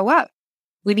able to show up.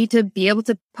 We need to be able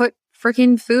to put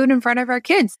freaking food in front of our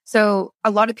kids. So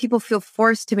a lot of people feel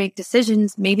forced to make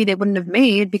decisions maybe they wouldn't have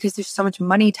made because there's so much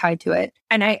money tied to it.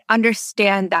 And I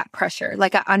understand that pressure.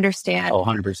 Like, I understand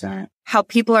 100%. How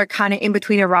people are kind of in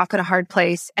between a rock and a hard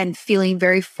place and feeling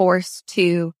very forced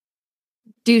to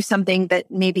do something that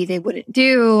maybe they wouldn't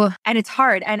do. And it's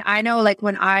hard. And I know, like,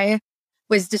 when I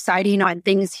was deciding on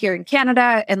things here in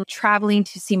Canada and traveling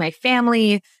to see my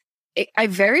family, I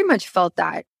very much felt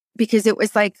that, because it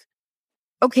was like,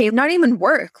 okay, not even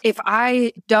work. If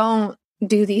I don't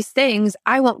do these things,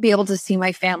 I won't be able to see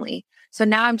my family. So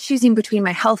now I'm choosing between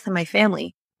my health and my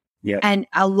family. Yeah. And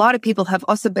a lot of people have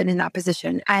also been in that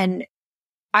position. And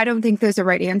I don't think there's a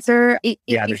right answer.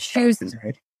 There's options,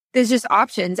 right? There's just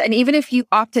options. And even if you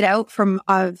opted out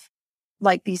of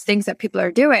like these things that people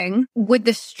are doing, would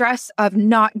the stress of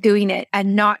not doing it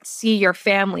and not see your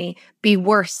family be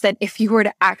worse than if you were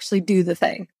to actually do the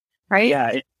thing?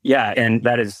 Right? Yeah. And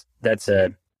that's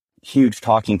a huge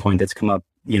talking point that's come up,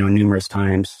 numerous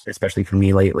times, especially for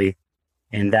me lately.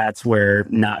 And that's where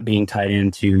not being tied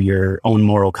into your own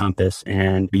moral compass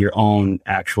and your own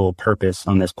actual purpose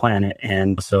on this planet.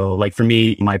 And so like for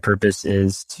me, my purpose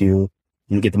is to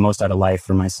get the most out of life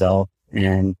for myself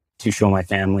and to show my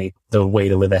family the way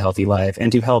to live a healthy life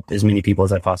and to help as many people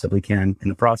as I possibly can in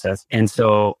the process. And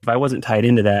so if I wasn't tied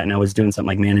into that and I was doing something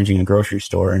like managing a grocery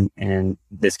store and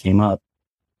this came up,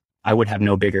 I would have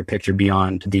no bigger picture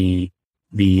beyond the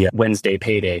Wednesday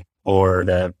payday or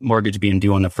the mortgage being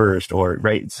due on the first, or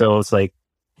right. So it's like,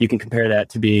 you can compare that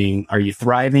to being, are you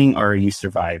thriving or are you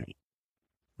surviving?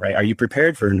 Right? Are you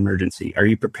prepared for an emergency? Are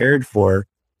you prepared for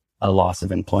a loss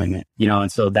of employment?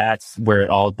 And so that's where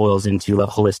it all boils into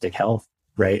holistic health,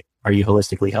 right? Are you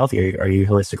holistically healthy? Are you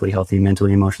holistically healthy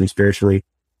mentally, emotionally, spiritually,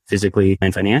 physically,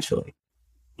 and financially?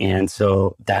 And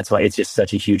so that's why it's just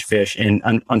such a huge fish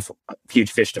and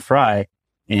huge fish to fry.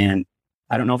 And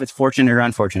I don't know if it's fortunate or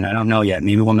unfortunate. I don't know yet.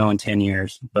 Maybe we'll know in 10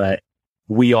 years, but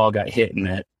we all got hit in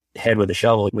the head with a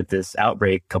shovel with this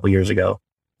outbreak a couple years ago.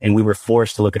 And we were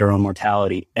forced to look at our own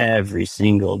mortality every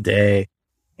single day.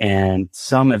 And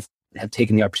some have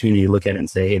taken the opportunity to look at it and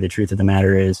say, hey, the truth of the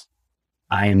matter is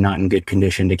I am not in good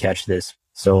condition to catch this.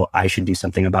 So I should do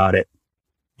something about it.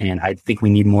 And I think we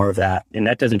need more of that. And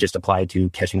that doesn't just apply to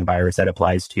catching a virus. That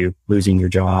applies to losing your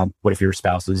job. What if your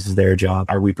spouse loses their job?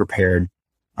 Are we prepared?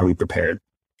 Are we prepared?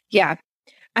 Yeah.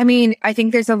 I mean, I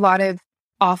think there's a lot of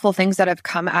awful things that have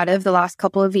come out of the last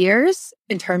couple of years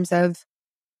in terms of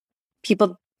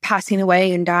people passing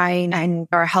away and dying, and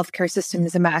our healthcare system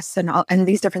is a mess and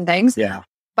these different things. Yeah.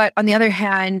 But on the other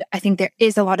hand, I think there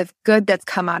is a lot of good that's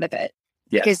come out of it.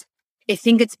 Yes. Because I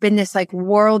think it's been this like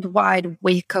worldwide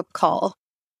wake-up call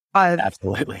of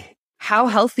absolutely. How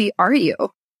healthy are you?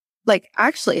 Like,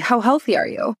 actually, how healthy are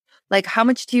you? Like, how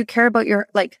much do you care about your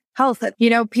health?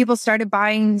 People started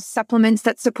buying supplements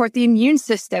that support the immune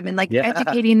system and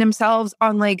educating themselves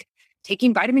on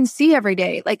taking vitamin C every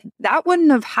day. Like, that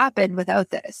wouldn't have happened without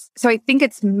this. So I think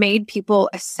it's made people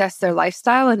assess their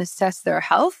lifestyle and assess their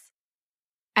health.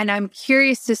 And I'm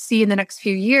curious to see in the next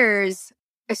few years,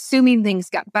 assuming things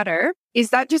get better,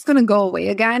 is that just going to go away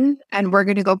again? And we're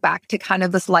going to go back to kind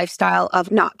of this lifestyle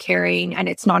of not caring, and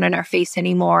it's not in our face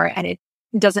anymore, and it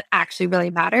doesn't actually really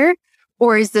matter?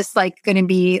 Or is this going to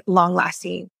be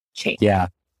long-lasting change? Yeah,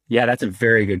 that's a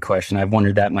very good question. I've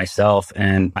wondered that myself,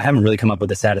 and I haven't really come up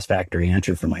with a satisfactory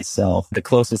answer for myself. The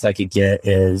closest I could get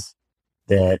is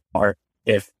that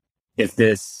if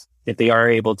they are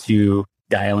able to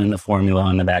dial in the formula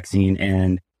on the vaccine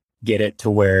and get it to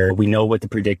where we know what the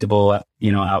predictable,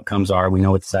 outcomes are, we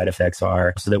know what the side effects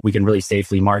are, so that we can really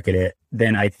safely market it,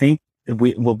 then I think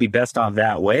we will be best off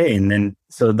that way. And then,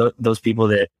 so those people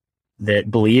that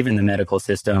believe in the medical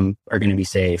system are going to be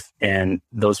safe. And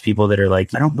those people that are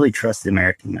like, I don't really trust the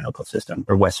American medical system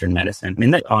or Western medicine. I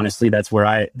mean, honestly, that's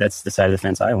the side of the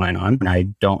fence I line on. And I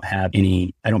don't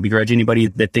begrudge anybody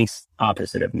that thinks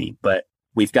opposite of me, but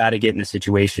we've got to get in a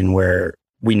situation where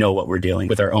we know what we're dealing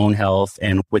with our own health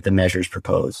and with the measures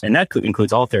proposed. And that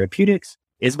includes all therapeutics.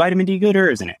 Is vitamin D good or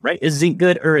isn't it? Right? Is zinc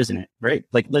good or isn't it? Right?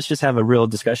 Let's just have a real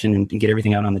discussion and get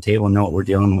everything out on the table and know what we're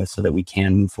dealing with so that we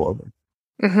can move forward.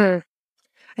 Mm-hmm.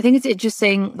 I think it's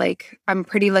interesting. I'm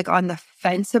pretty on the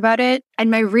fence about it. And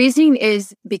my reasoning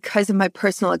is because of my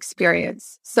personal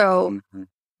experience. So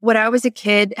when I was a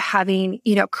kid having,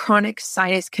 chronic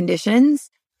sinus conditions,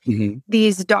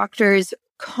 these doctors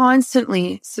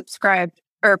constantly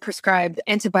prescribed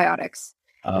antibiotics.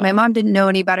 My mom didn't know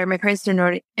any better. My parents didn't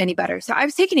know any better. So I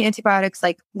was taking antibiotics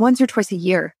once or twice a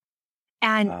year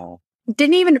and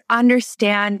didn't even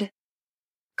understand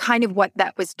kind of what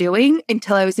that was doing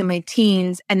until I was in my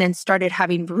teens and then started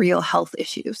having real health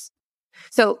issues.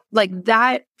 So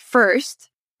that first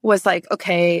was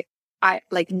okay,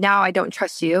 now I don't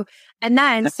trust you. And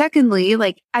then secondly,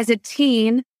 as a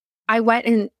teen, I went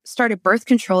and started birth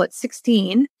control at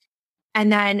 16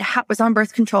 and then was on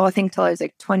birth control, I think till I was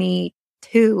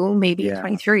 22, maybe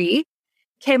 23,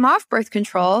 came off birth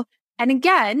control. And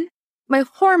again, my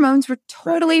hormones were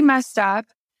totally messed up.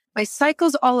 My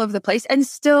cycle's all over the place. And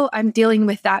still I'm dealing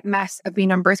with that mess of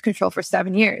being on birth control for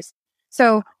 7 years.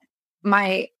 So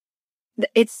I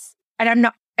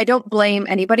don't blame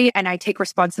anybody, and I take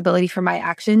responsibility for my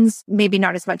actions. Maybe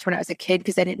not as much when I was a kid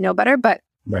because I didn't know better, but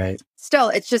right. Still,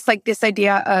 it's just this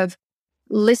idea of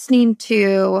listening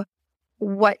to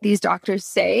what these doctors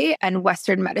say and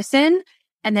Western medicine,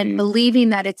 and then believing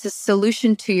that it's a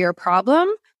solution to your problem.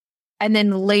 And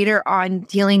then later on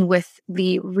dealing with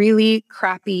the really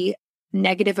crappy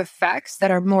negative effects that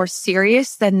are more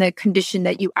serious than the condition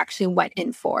that you actually went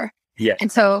in for. Yeah.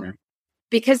 And so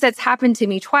because that's happened to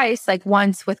me twice,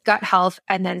 once with gut health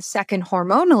and then second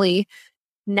hormonally,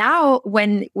 now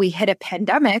when we hit a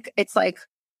pandemic, it's like,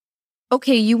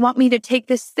 okay, you want me to take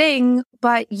this thing,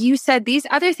 but you said these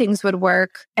other things would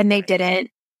work and they didn't.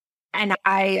 And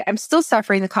I am still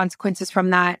suffering the consequences from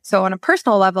that. So on a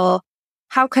personal level,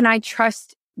 how can I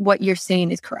trust what you're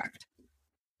saying is correct?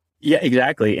 Yeah,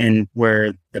 exactly. And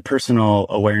where the personal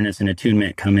awareness and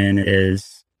attunement come in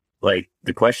is like,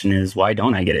 the question is, why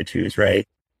don't I get to choose, right?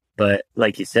 But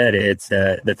like you said, it's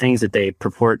the things that they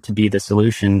purport to be the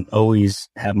solution always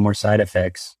have more side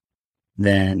effects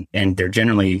and they're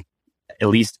generally at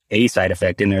least a side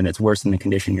effect in there that's worse than the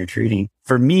condition you're treating.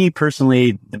 For me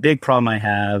personally, the big problem I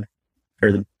have,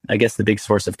 I guess the big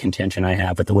source of contention I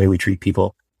have with the way we treat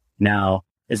people now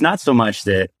is not so much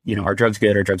that, are drugs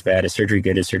good or drugs bad? Is surgery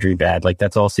good? Is surgery bad? Like,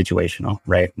 that's all situational,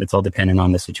 right? It's all dependent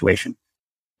on the situation.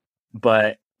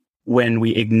 But when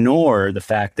we ignore the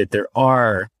fact that there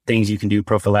are things you can do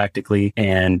prophylactically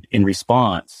and in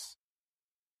response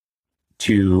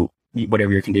to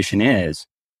whatever your condition is,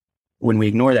 when we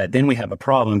ignore that, then we have a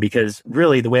problem, because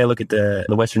really the way I look at the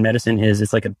Western medicine is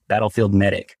it's like a battlefield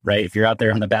medic, right? If you're out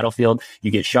there on the battlefield, you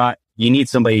get shot, you need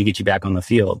somebody to get you back on the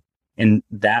field. And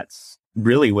that's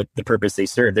really what the purpose they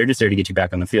serve. They're just there to get you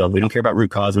back on the field. We don't care about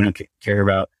root cause. We don't care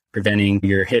about preventing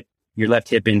your left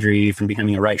hip injury from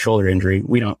becoming a right shoulder injury.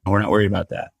 We're not worried about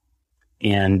that.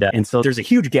 And so there's a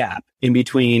huge gap in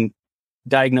between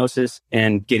diagnosis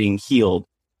and getting healed.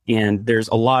 And there's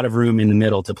a lot of room in the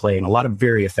middle to play and a lot of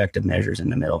very effective measures in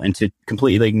the middle. And to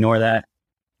completely ignore that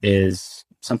is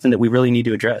something that we really need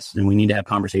to address. And we need to have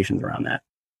conversations around that.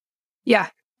 Yeah,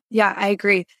 I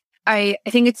agree. I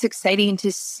think it's exciting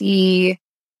to see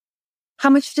how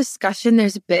much discussion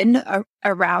there's been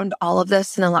around all of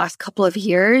this in the last couple of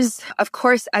years. Of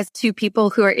course, as two people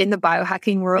who are in the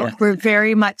biohacking world, we're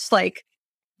very much like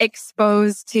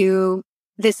exposed to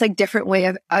this like different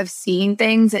way of seeing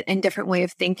things and different way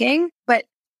of thinking. But,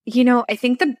 I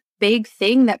think the big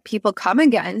thing that people come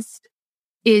against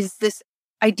is this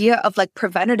idea of like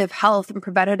preventative health and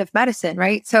preventative medicine,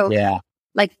 right? So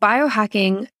like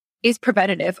biohacking is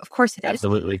preventative. Of course it is.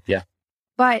 Absolutely. Yeah.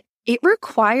 But it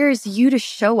requires you to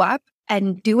show up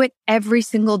and do it every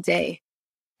single day.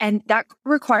 And that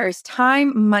requires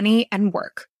time, money, and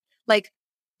work. Like,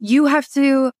 you have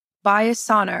to buy a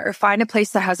sauna or find a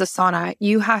place that has a sauna.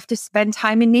 You have to spend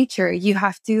time in nature. You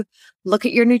have to look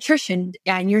at your nutrition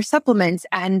and your supplements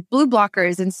and blue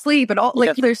blockers and sleep and all.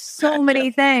 Like, there's so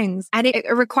many things, and it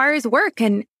requires work.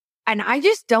 And I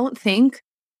just don't think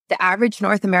the average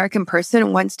North American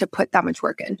person wants to put that much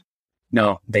work in.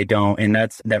 No, they don't. And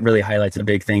that really highlights a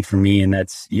big thing for me. And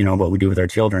that's, what we do with our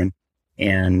children.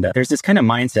 And there's this kind of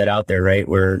mindset out there, right?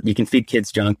 Where you can feed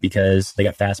kids junk because they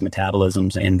got fast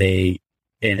metabolisms and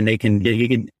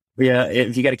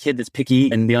if you got a kid that's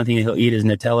picky and the only thing he'll eat is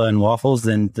Nutella and waffles,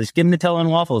 then just give him Nutella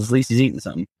and waffles. At least he's eating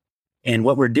something. And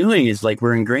what we're doing is like,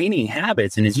 we're ingraining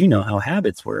habits. And as you know how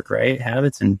habits work, right?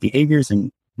 Habits and behaviors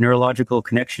and neurological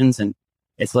connections. And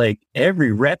it's like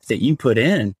every rep that you put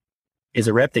in is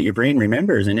a rep that your brain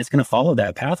remembers, and it's going to follow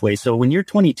that pathway. So when you're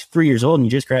 23 years old and you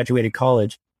just graduated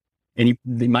college and you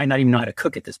might not even know how to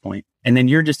cook at this point, and then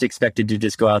you're just expected to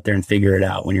just go out there and figure it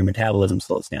out when your metabolism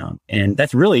slows down. And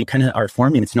that's really kind of our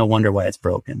formula. It's no wonder why it's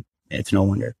broken. It's no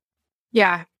wonder.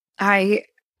 Yeah. I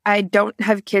don't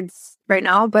have kids right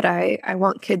now, but I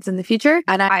want kids in the future.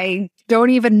 And I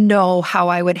don't even know how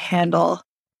I would handle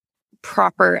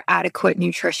proper, adequate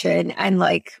nutrition and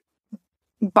like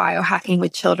biohacking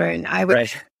with children. I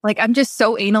would I'm just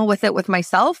so anal with it with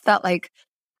myself that like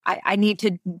I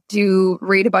need to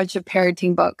read a bunch of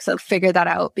parenting books and figure that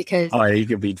out, because you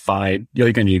could be fine.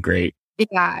 You're going to do great.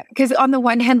 Yeah. Because on the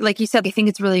one hand, like you said, I think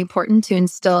it's really important to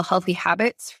instill healthy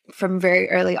habits from very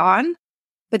early on.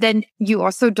 But then you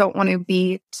also don't want to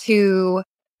be too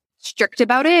strict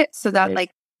about it, so that like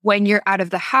when you're out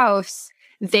of the house,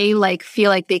 they like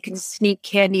feel like they can sneak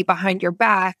candy behind your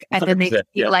back, and then they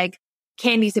feel like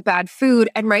candy's a bad food,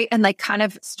 and like kind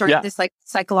of start this like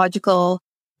psychological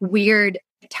weird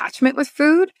attachment with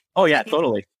food. Oh yeah,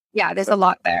 totally. Yeah, there's a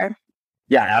lot there.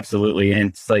 Yeah, absolutely. And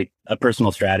it's like a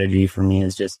personal strategy for me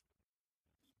is just,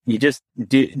 you just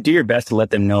do your best to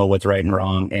let them know what's right and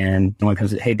wrong. And when it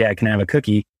comes to, hey, Dad, can I have a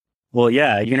cookie? Well,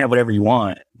 yeah, you can have whatever you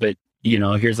want, but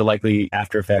here's the likely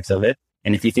after effects of it.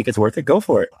 And if you think it's worth it, go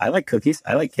for it. I like cookies.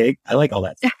 I like cake. I like all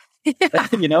that stuff.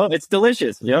 It's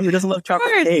delicious. Who doesn't love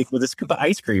chocolate cake with a scoop of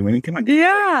ice cream? I mean, come on.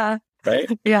 Yeah. Right?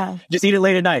 Yeah. Just eat it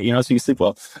late at night, so you sleep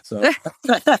well. So.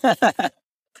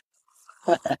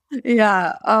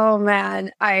 Yeah. Oh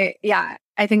man. I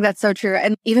think that's so true.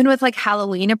 And even with like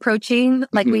Halloween approaching,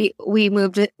 like we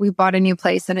bought a new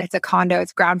place and it's a condo,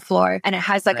 it's ground floor, and it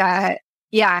has like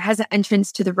it has an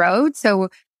entrance to the road. So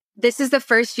this is the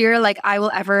first year like I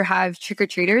will ever have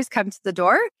trick-or-treaters come to the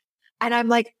door. And I'm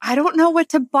like, I don't know what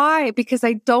to buy because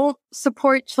I don't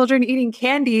support children eating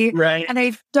candy. Right. And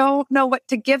I don't know what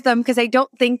to give them because I don't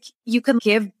think you can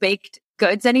give baked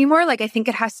goods anymore. Like I think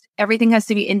everything has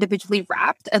to be individually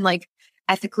wrapped and like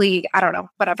ethically, I don't know,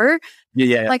 whatever.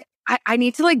 Yeah. Like I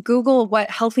need to like Google what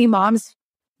healthy moms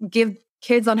give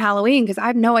kids on Halloween because I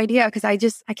have no idea because I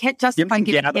can't justify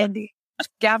giving candy.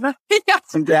 GABA? Yeah.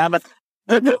 Some GABA.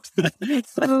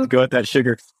 Go with that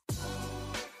sugar.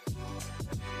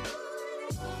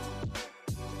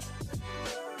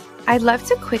 I'd love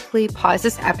to quickly pause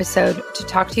this episode to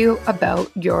talk to you about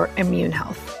your immune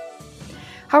health.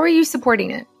 How are you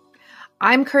supporting it?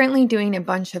 I'm currently doing a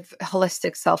bunch of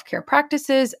holistic self-care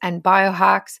practices and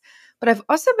biohacks, but I've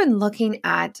also been looking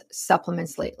at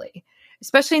supplements lately.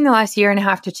 Especially in the last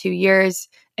 1.5 to 2 years,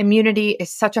 immunity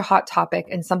is such a hot topic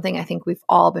and something I think we've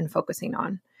all been focusing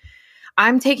on.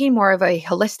 I'm taking more of a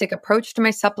holistic approach to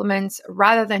my supplements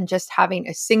rather than just having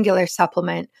a singular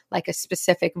supplement like a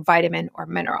specific vitamin or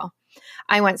mineral.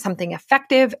 I want something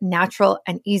effective, natural,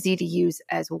 and easy to use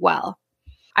as well.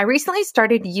 I recently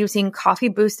started using Coffee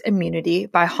Boost Immunity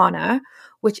by Hana,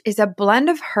 which is a blend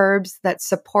of herbs that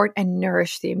support and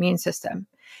nourish the immune system.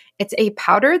 It's a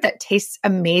powder that tastes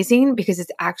amazing because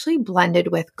it's actually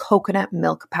blended with coconut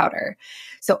milk powder.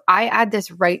 So I add this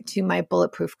right to my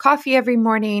bulletproof coffee every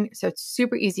morning. So it's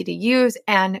super easy to use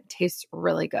and tastes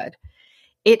really good.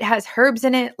 It has herbs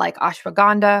in it like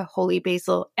ashwagandha, holy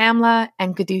basil, amla,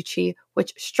 and guduchi,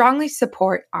 which strongly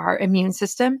support our immune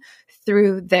system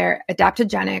through their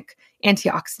adaptogenic,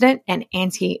 antioxidant, and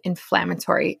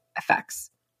anti-inflammatory effects.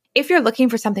 If you're looking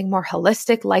for something more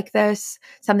holistic like this,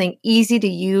 something easy to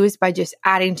use by just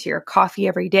adding to your coffee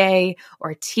every day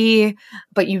or tea,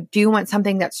 but you do want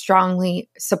something that strongly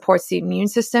supports the immune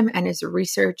system and is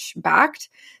research backed,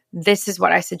 this is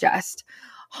what I suggest.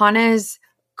 Hana's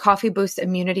Coffee Boost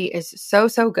Immunity is so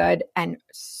good and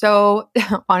so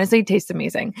honestly tastes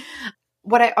amazing.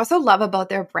 What I also love about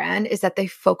their brand is that they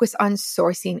focus on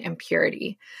sourcing and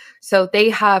purity. So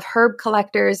they have herb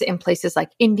collectors in places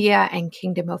like India and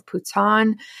Kingdom of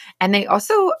Bhutan. And they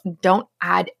also don't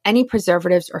add any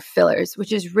preservatives or fillers,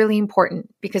 which is really important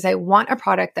because I want a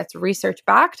product that's research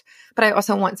backed, but I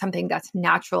also want something that's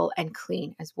natural and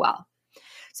clean as well.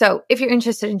 So if you're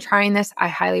interested in trying this, I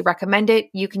highly recommend it.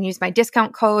 You can use my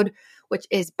discount code, which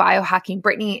is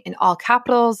BiohackingBrittany in all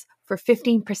capitals for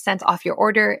 15% off your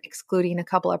order, excluding a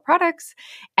couple of products.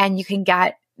 And you can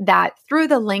get that through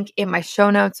the link in my show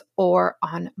notes or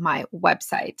on my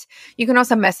website. You can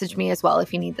also message me as well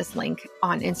if you need this link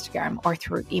on Instagram or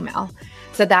through email.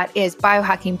 So that is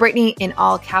BiohackingBrittany in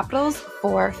all capitals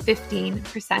for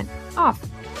 15% off.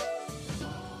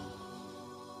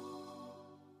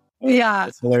 Yeah.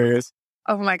 That's hilarious.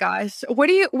 Oh my gosh. What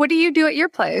do you do at your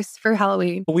place for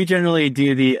Halloween? We generally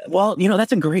do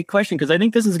that's a great question because I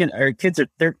think our kids are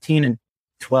 13 and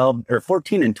 12 or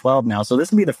 14 and 12 now. So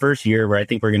this will be the first year where I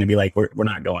think we're going to be like, we're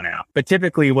not going out. But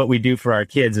typically what we do for our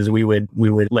kids is we would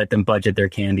let them budget their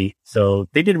candy. So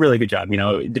they did a really good job,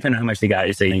 depending on how much they got,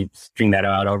 you say you string that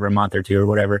out over a month or two or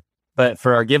whatever. But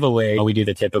for our giveaway, we do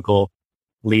the typical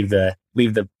leave the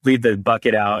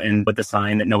bucket out and put the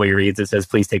sign that nobody reads that says,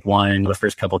 please take one. And the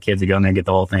first couple kids that go in there and get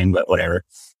the whole thing, but whatever.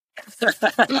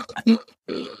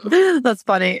 That's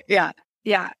funny. Yeah.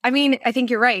 Yeah. I mean, I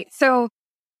think you're right. So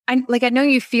I know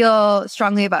you feel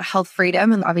strongly about health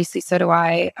freedom and obviously so do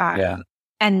I. Yeah.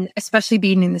 And especially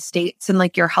being in the States and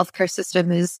like your healthcare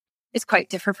system is quite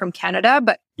different from Canada,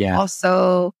 but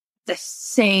also the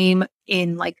same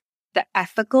in like the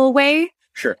ethical way.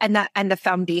 Sure. And the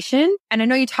foundation. And I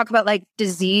know you talk about like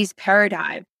disease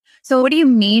paradigm. So what do you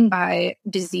mean by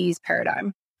disease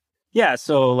paradigm? Yeah.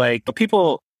 So like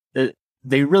people,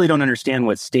 they really don't understand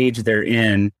what stage they're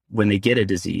in when they get a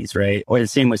disease, right? Or the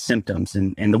same with symptoms.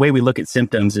 And the way we look at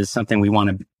symptoms is something we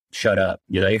want to shut up.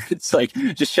 It's like,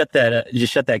 just shut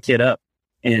that kid up.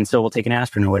 And so we'll take an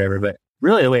aspirin or whatever. But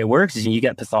really the way it works is you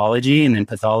get pathology and then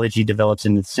pathology develops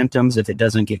into symptoms if it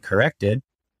doesn't get corrected.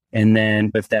 And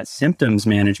then if that symptoms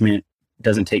management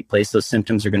doesn't take place, those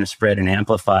symptoms are going to spread and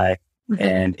amplify. Mm-hmm.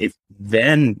 And if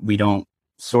then we don't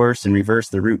source and reverse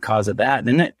the root cause of that,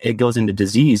 then it goes into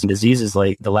disease. And disease is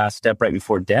like the last step right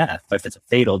before death, if it's a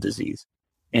fatal disease.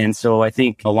 And so I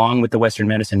think along with the Western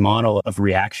medicine model of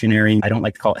reactionary, I don't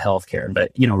like to call it healthcare,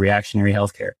 but reactionary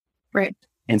healthcare. Right.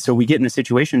 And so we get in a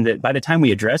situation that by the time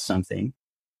we address something,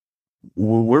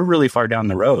 we're really far down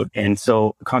the road. And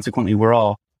so consequently,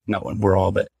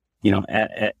 but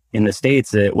in the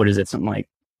States, what is it? Something like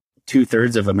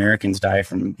 2/3 of Americans die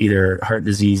from either heart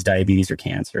disease, diabetes, or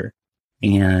cancer.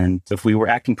 And if we were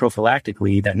acting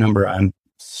prophylactically, that number, I'm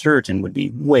certain would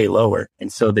be way lower.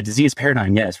 And so the disease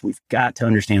paradigm, yes, we've got to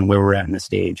understand where we're at in the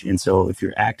stage. And so if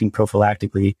you're acting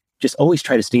prophylactically, just always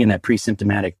try to stay in that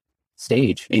pre-symptomatic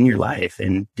stage in your life.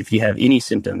 And if you have any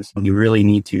symptoms, you really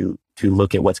need to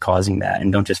look at what's causing that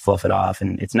and don't just fluff it off.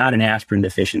 And it's not an aspirin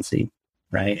deficiency,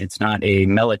 right? It's not a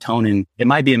melatonin. It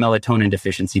might be a melatonin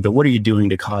deficiency, but what are you doing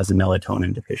to cause a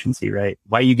melatonin deficiency, right?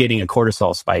 Why are you getting a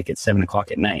cortisol spike at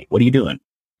 7:00 at night? What are you doing?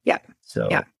 Yeah. So,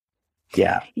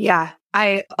 yeah.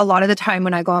 A lot of the time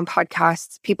when I go on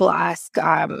podcasts, people ask,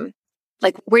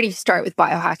 like, where do you start with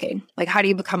biohacking? Like, how do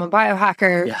you become a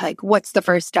biohacker? Yeah. Like, what's the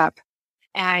first step?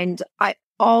 And I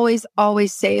always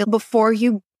say, before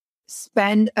you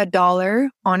spend $1,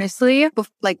 honestly,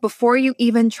 before you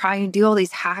even try and do all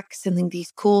these hacks and like,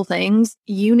 these cool things,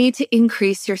 you need to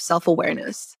increase your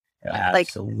self-awareness.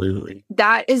 Absolutely. Like,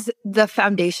 that is the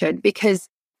foundation, because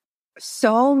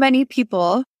so many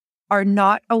people are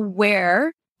not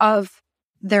aware of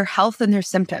their health and their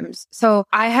symptoms. So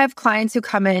I have clients who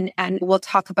come in and we'll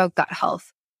talk about gut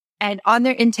health. And on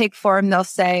their intake form, they'll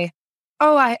say,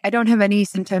 oh, I don't have any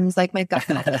symptoms, like my gut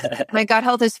health. My gut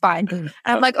health is fine. And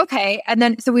I'm like, okay. And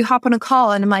then, so we hop on a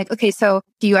call and I'm like, okay, so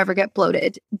do you ever get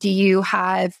bloated? Do you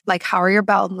have, like, how are your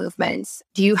bowel movements?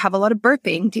 Do you have a lot of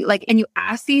burping? And you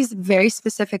ask these very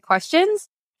specific questions.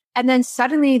 And then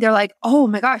suddenly they're like, oh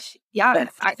my gosh, yeah,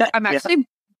 I'm actually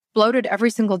bloated every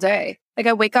single day. Like,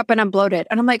 I wake up and I'm bloated.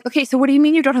 And I'm like, okay, so what do you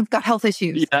mean you don't have gut health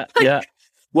issues? Yeah.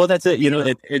 Well, that's it.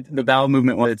 The bowel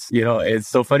movement one, it's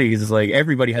so funny because it's like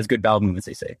everybody has good bowel movements,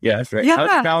 they say. Yeah, that's right. Yeah.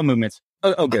 How's your bowel movements?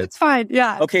 Oh, good. It's fine.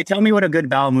 Yeah. Okay, tell me what a good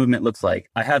bowel movement looks like.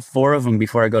 I have 4 of them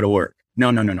before I go to work.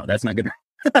 No. That's not good.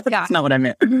 That's not what I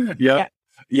meant. Yeah.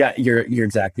 You're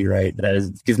exactly right.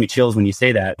 Gives me chills when you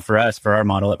say that. For us, for our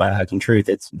model at Biohacking Truth,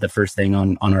 it's the first thing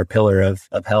on our pillar of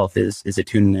health is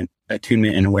attunement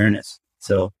and awareness.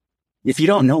 So if you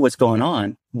don't know what's going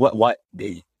on, what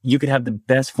you could have the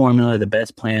best formula, the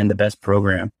best plan, the best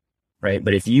program, right?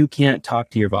 But if you can't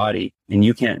talk to your body and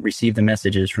you can't receive the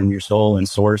messages from your soul and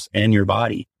source and your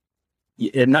body,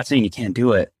 I'm not saying you can't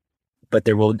do it, but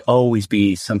there will always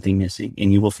be something missing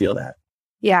and you will feel that.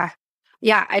 Yeah.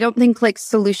 I don't think like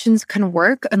solutions can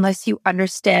work unless you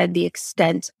understand the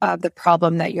extent of the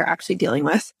problem that you're actually dealing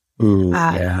with. Ooh,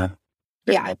 yeah.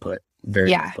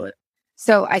 Very well put.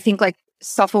 So I think like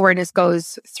self-awareness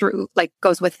goes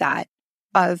with that,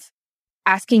 of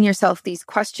asking yourself these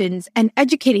questions and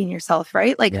educating yourself,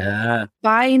 right? Like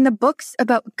buying the books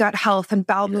about gut health and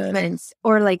bowel movements,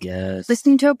 or like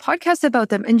listening to a podcast about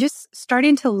them and just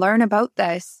starting to learn about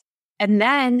this. And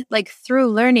then like through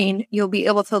learning, you'll be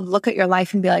able to look at your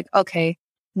life and be like, okay,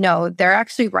 no, they're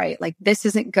actually right. Like, this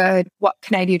isn't good. What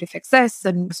can I do to fix this?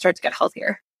 And start to get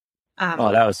healthier. That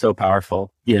was so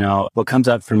powerful. What comes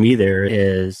up for me there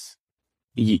is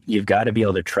you've got to be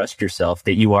able to trust yourself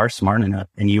that you are smart enough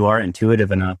and you are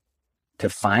intuitive enough to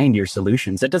find your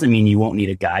solutions. That doesn't mean you won't need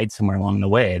a guide somewhere along the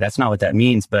way. That's not what that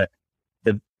means. But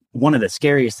one of the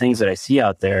scariest things that I see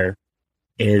out there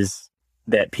is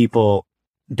that people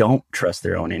don't trust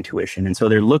their own intuition. And so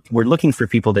we're looking for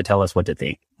people to tell us what to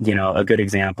think. A good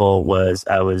example was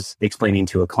I was explaining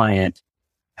to a client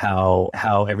how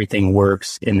everything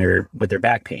works with their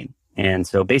back pain. And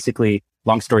so basically,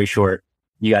 long story short,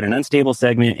 you got an unstable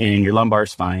segment in your lumbar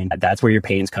spine. That's where your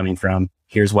pain's coming from.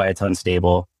 Here's why it's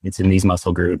unstable. It's in these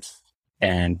muscle groups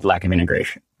and lack of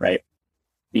integration, right?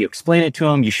 You explain it to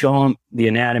them, you show them the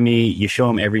anatomy, you show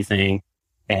them everything,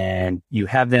 and you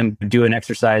have them do an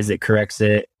exercise that corrects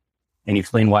it, and you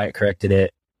explain why it corrected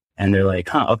it. And they're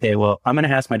like, okay, well, I'm going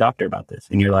to ask my doctor about this.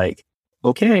 And you're like,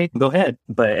 okay, go ahead.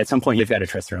 But at some point, you've got to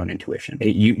trust their own intuition.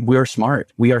 We're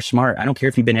smart. We are smart. I don't care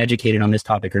if you've been educated on this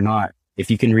topic or not. If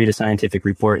you can read a scientific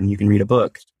report and you can read a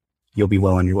book, you'll be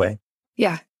well on your way.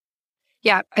 Yeah.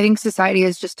 I think society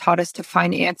has just taught us to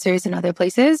find answers in other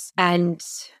places. And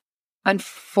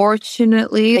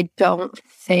unfortunately, I don't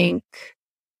think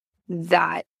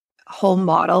that whole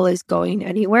model is going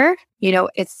anywhere.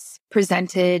 It's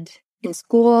presented in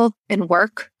school, in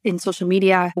work, in social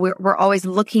media. We're always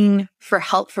looking for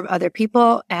help from other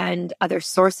people and other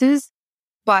sources.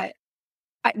 But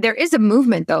there is a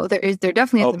movement, though. There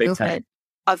definitely is a movement time.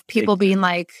 Of people being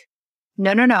like,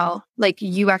 no, like,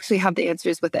 you actually have the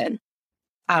answers within.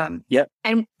 And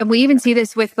we even see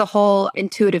this with the whole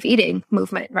intuitive eating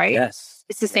movement, right? Yes.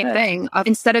 It's the same thing.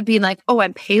 Instead of being like, oh,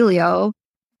 I'm paleo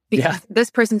because this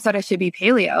person said I should be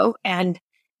paleo and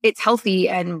it's healthy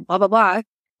and blah, blah, blah.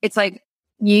 It's like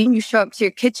you show up to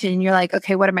your kitchen and you're like,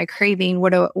 okay, what am I craving?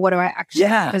 What do I actually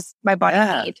does my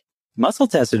body need? Muscle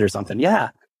tested or something.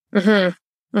 Yeah.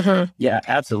 Mm-hmm. Mm-hmm. Yeah,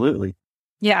 absolutely.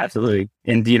 Yeah. Absolutely.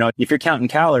 And, you know, if you're counting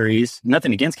calories,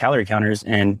 nothing against calorie counters.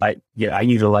 And I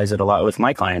utilize it a lot with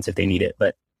my clients if they need it.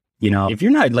 But, you know, if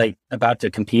you're not like about to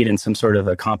compete in some sort of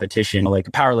a competition, like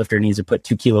a power lifter needs to put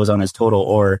 2 kilos on his total,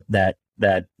 or that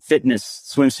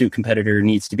fitness swimsuit competitor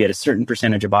needs to be at a certain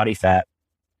percentage of body fat,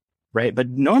 right? But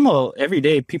normal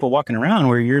everyday people walking around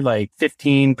where you're like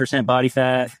 15% body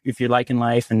fat, if you're liking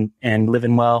life and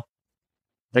living well,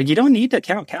 like you don't need to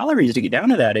count calories to get down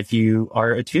to that if you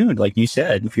are attuned, like you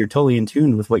said, if you're totally in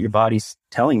tune with what your body's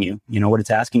telling you, you know, what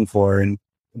it's asking for and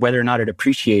whether or not it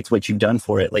appreciates what you've done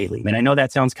for it lately. I mean, I know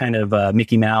that sounds kind of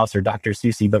Mickey Mouse or Dr.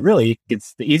 Seussy, but really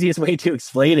it's the easiest way to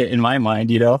explain it in my mind.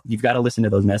 You know, you've got to listen to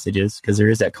those messages because there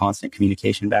is that constant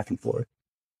communication back and forth.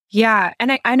 Yeah.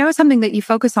 And I know something that you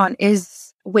focus on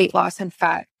is weight loss and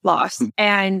fat loss.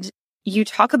 And you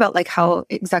talk about like how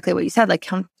exactly what you said, like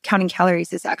counting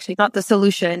calories is actually not the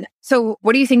solution. So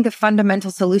what do you think the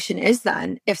fundamental solution is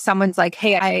then? If someone's like,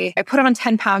 hey, I put on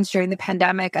 10 pounds during the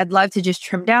pandemic, I'd love to just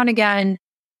trim down again.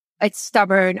 It's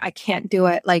stubborn. I can't do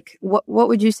it. Like, what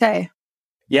would you say?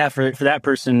 Yeah, for that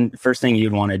person, first thing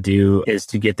you'd want to do is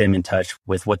to get them in touch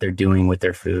with what they're doing with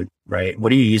their food, right?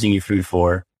 What are you using your food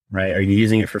for, right? Are you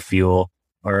using it for fuel?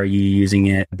 Or are you using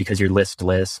it because you're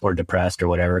listless or depressed or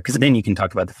whatever? Because then you can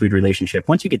talk about the food relationship.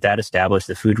 Once you get that established,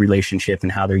 the food relationship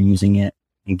and how they're using it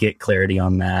and get clarity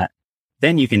on that,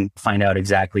 then you can find out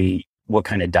exactly what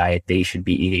kind of diet they should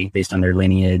be eating based on their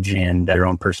lineage and their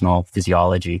own personal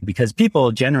physiology. Because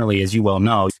people generally, as you well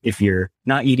know, if you're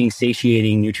not eating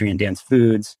satiating, nutrient-dense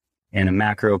foods and a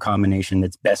macro combination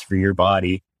that's best for your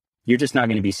body, you're just not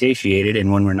going to be satiated.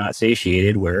 And when we're not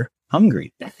satiated, we're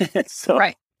hungry.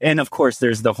 Right. And of course,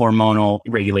 there's the hormonal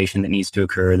regulation that needs to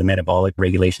occur, the metabolic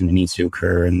regulation that needs to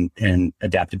occur, and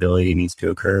adaptability needs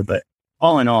to occur. But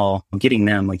all in all, getting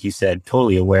them, like you said,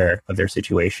 totally aware of their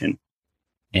situation.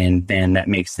 And then that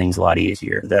makes things a lot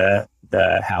easier.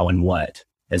 The how and what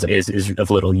is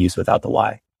of little use without the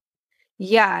why.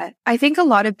 Yeah. I think a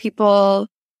lot of people,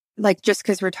 like just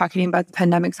because we're talking about the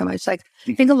pandemic so much, like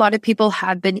I think a lot of people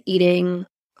have been eating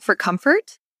for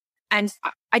comfort. And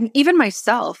even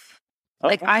myself,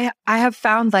 like I have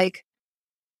found like,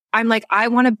 I'm like, I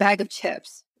want a bag of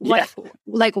chips.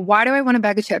 Like, why do I want a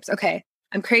bag of chips? Okay.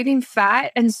 I'm craving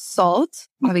fat and salt,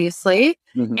 obviously.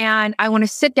 Mm-hmm. And I want to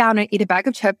sit down and eat a bag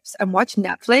of chips and watch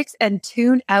Netflix and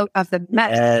tune out of the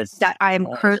mess that I am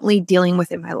currently dealing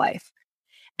with in my life.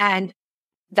 And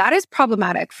that is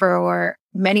problematic for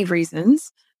many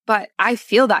reasons, but I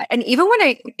feel that. And even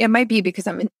when it might be because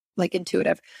I'm like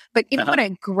intuitive, but even when I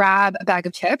grab a bag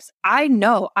of chips, I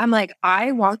know I'm like,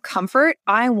 I want comfort.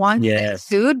 I want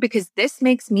food because this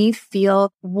makes me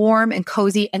feel warm and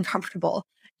cozy and comfortable.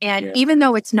 And even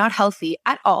though it's not healthy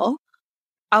at all,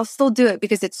 I'll still do it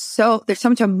because there's so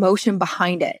much emotion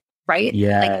behind it, right?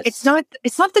 Yes. Like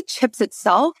it's not the chips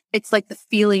itself. It's like the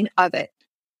feeling of it.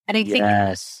 And I think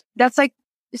that's like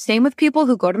the same with people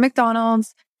who go to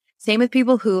McDonald's, same with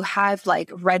people who have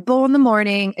like Red Bull in the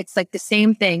morning. It's like the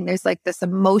same thing. There's like this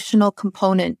emotional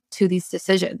component to these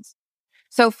decisions.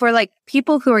 So for like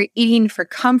people who are eating for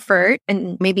comfort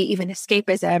and maybe even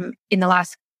escapism in the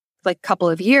last like couple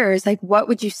of years, like what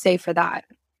would you say for that?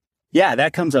 Yeah,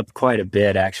 that comes up quite a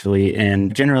bit actually.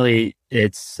 And generally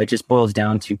it just boils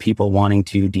down to people wanting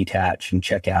to detach and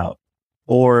check out,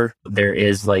 or there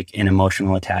is like an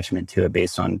emotional attachment to it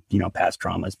based on, past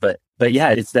traumas. But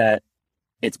yeah,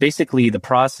 it's basically the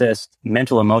processed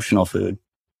mental emotional food,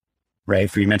 right?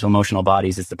 For your mental emotional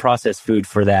bodies, it's the processed food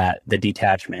for that, the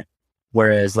detachment.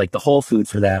 Whereas like the whole food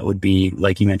for that would be,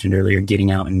 like you mentioned earlier,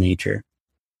 getting out in nature.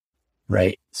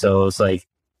 Right. So it's like,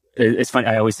 it's funny.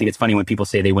 I always think it's funny when people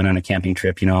say they went on a camping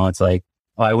trip, it's like,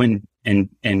 oh, I went and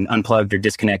unplugged or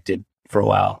disconnected for a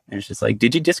while. And it's just like,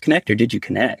 did you disconnect or did you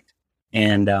connect?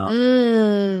 And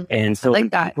so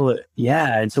like that.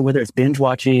 And so whether it's binge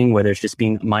watching, whether it's just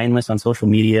being mindless on social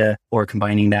media or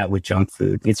combining that with junk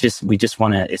food, we just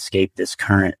want to escape this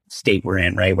current state we're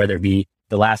in, right? Whether it be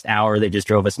the last hour that just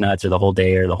drove us nuts or the whole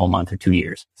day or the whole month or 2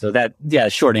 years. So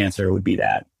short answer would be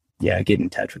that. Yeah, get in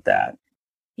touch with that.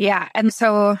 Yeah. And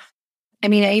so, I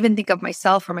mean, I even think of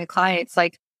myself or my clients,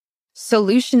 like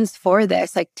solutions for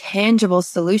this, like tangible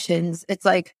solutions. It's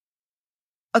like,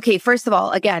 okay, first of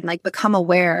all, again, like become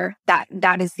aware that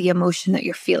that is the emotion that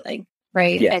you're feeling,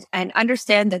 right? Yes. And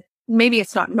understand that maybe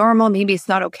it's not normal, maybe it's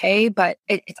not okay, but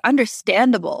it's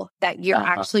understandable that you're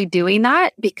actually doing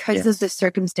that because of the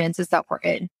circumstances that we're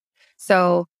in.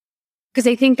 So, because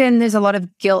I think then there's a lot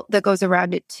of guilt that goes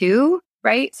around it too.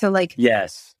 Right. So like,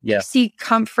 you seek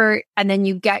comfort and then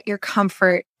you get your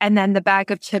comfort and then the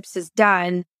bag of chips is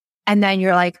done. And then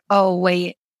you're like, oh,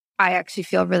 wait, I actually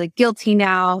feel really guilty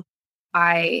now.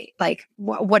 I like,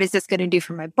 what is this going to do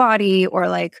for my body? Or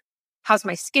like, how's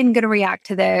my skin going to react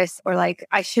to this? Or like,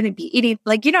 I shouldn't be eating,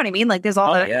 like, you know what I mean? Like there's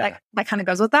all that kind of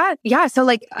goes with that. Yeah. So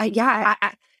like,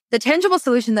 the tangible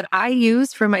solution that I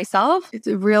use for myself, it's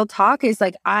a real talk, is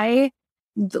like, I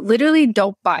literally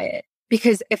don't buy it,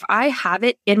 because if I have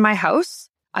it in my house,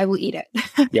 I will eat it.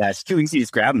 Yeah, it's too easy to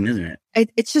just grab them, isn't it?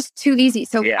 It's just too easy.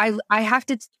 So I have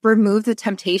to remove the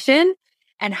temptation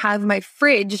and have my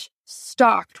fridge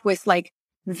stocked with like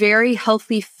very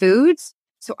healthy foods.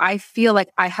 So I feel like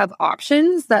I have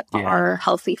options that are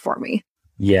healthy for me.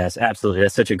 Yes, absolutely.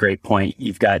 That's such a great point.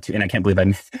 You've got to, and I can't believe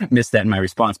I missed that in my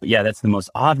response, but yeah, that's the most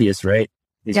obvious, right?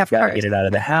 You've got to get it out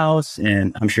of the house.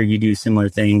 And I'm sure you do a similar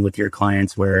thing with your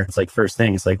clients where it's like, first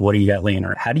thing, it's like, what do you got laying?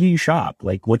 Or how do you shop?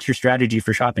 Like, what's your strategy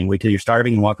for shopping? Wait till you're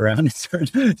starving and walk around and start,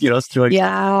 throwing.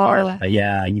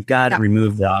 Yeah. You've got to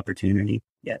remove the opportunity.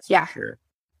 Yes. Yeah. For sure.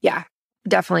 Yeah.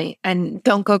 Definitely. And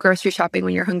don't go grocery shopping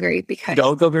when you're hungry, because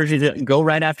don't go go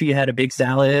right after you had a big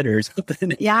salad or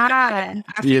something. Yeah.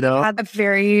 After you had a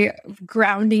very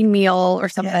grounding meal or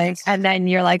something. Yes. And then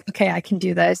you're like, okay, I can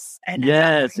do this. And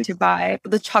to buy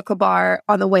the chocolate bar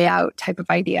on the way out type of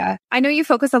idea. I know you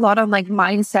focus a lot on like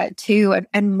mindset too,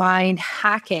 and mind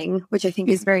hacking, which I think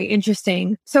is very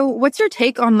interesting. So what's your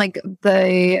take on like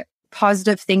the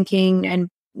positive thinking and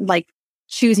like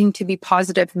choosing to be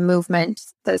positive movement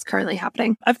that is currently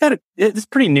happening? It's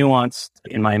pretty nuanced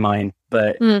in my mind,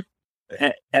 but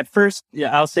at first,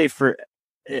 I'll say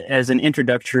as an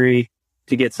introductory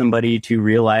to get somebody to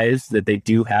realize that they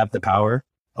do have the power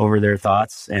over their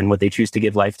thoughts and what they choose to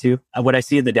give life to. What I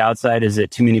see at the downside is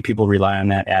that too many people rely on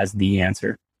that as the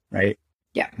answer, right?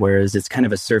 Yeah. Whereas it's kind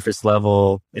of a surface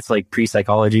level, it's like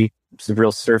pre-psychology. It's a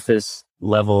real surface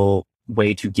level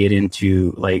way to get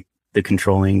into like the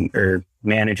controlling or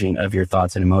managing of your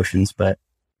thoughts and emotions. But,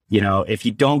 if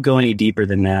you don't go any deeper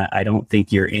than that, I don't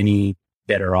think you're any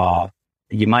better off.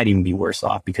 You might even be worse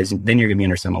off, because then you're going to be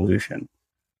under some illusion.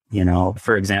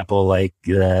 For example, like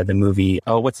the movie,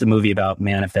 what's the movie about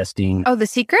manifesting? Oh, The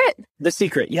Secret? The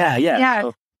Secret.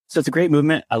 Yeah. So it's a great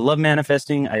movement. I love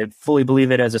manifesting. I fully believe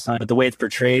it as a sign, but the way it's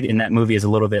portrayed in that movie is a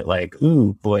little bit like,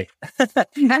 ooh, boy.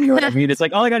 You know what I mean? It's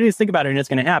like, all I got to do is think about it and it's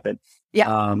going to happen.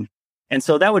 Yeah. And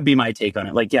so that would be my take on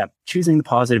it. Like, choosing the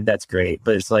positive, that's great.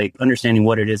 But it's like understanding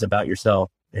what it is about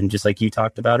yourself. And just like you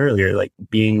talked about earlier, like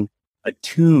being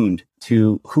attuned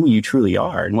to who you truly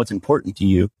are and what's important to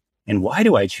you. And why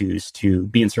do I choose to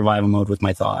be in survival mode with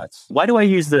my thoughts? Why do I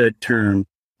use the term,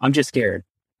 I'm just scared,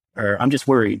 or I'm just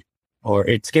worried, or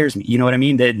it scares me? You know what I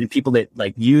mean? The people that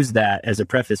like use that as a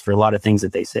preface for a lot of things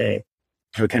that they say,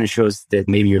 it kind of shows that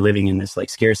maybe you're living in this like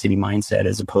scarcity mindset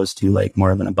as opposed to like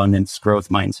more of an abundance growth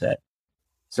mindset.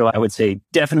 So I would say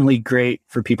definitely great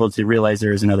for people to realize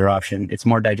there is another option. It's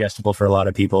more digestible for a lot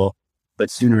of people, but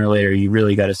sooner or later, you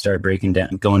really got to start breaking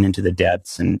down, going into the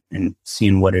depths and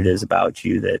seeing what it is about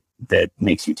you that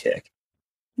makes you tick.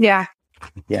 Yeah.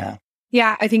 Yeah.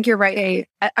 Yeah. I think you're right.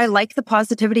 I like the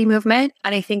positivity movement,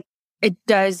 and I think it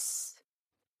does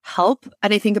help,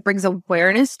 and I think it brings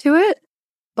awareness to it.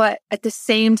 But at the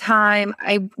same time,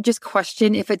 I just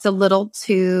question if it's a little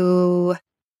too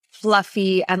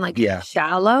fluffy and like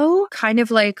shallow, kind of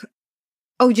like,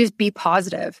 just be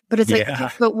positive. But it's like,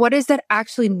 but what does that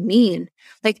actually mean?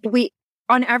 Like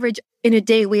on average in a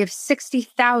day, we have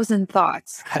 60,000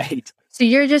 thoughts. Right. So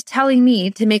you're just telling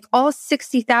me to make all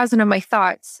 60,000 of my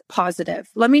thoughts positive.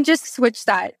 Let me just switch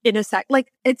that in a sec.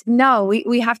 Like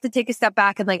we have to take a step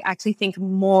back and like actually think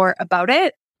more about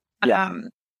it. Yeah.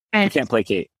 And you can't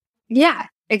placate. Yeah,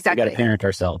 exactly. We got to parent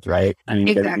ourselves, right? I mean,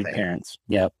 we got to be parents.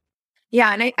 Yep.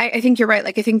 Yeah. And I think you're right.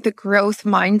 Like, I think the growth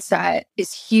mindset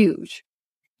is huge.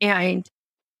 And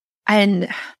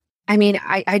I mean,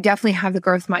 I definitely have the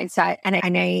growth mindset, and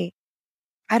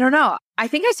I don't know. I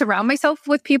think I surround myself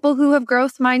with people who have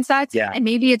growth mindsets. Yeah. And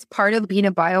maybe it's part of being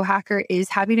a biohacker is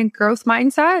having a growth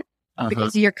mindset,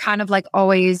 because you're kind of like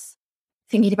always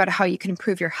thinking about how you can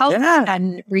improve your health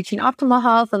and reaching optimal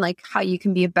health and like how you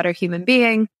can be a better human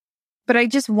being. But I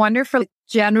just wonder for the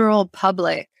general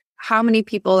public, how many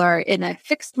people are in a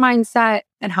fixed mindset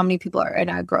and how many people are in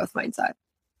a growth mindset?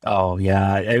 Oh,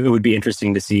 yeah. It would be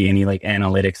interesting to see any like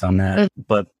analytics on that.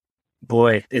 But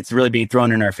boy, it's really being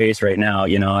thrown in our face right now.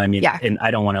 I mean, and I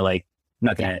don't want to I'm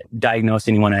not going to diagnose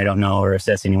anyone I don't know or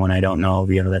assess anyone I don't know.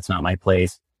 That's not my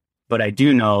place. But I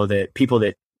do know that people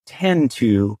that tend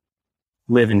to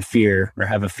live in fear or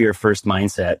have a fear first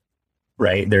mindset,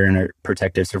 right? They're in a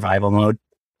protective survival mode.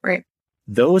 Right.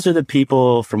 Those are the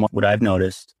people, from what I've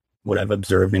noticed, what I've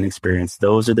observed and experienced,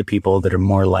 those are the people that are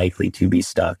more likely to be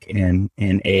stuck in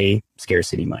a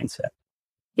scarcity mindset.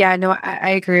 Yeah, no, I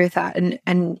agree with that.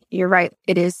 And you're right.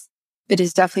 It is It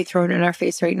is definitely thrown in our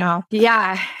face right now.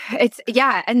 Yeah.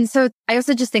 And so I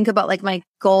also just think about like my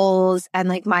goals and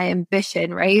like my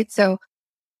ambition, right? So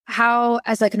how,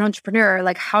 as like an entrepreneur,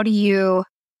 like how do you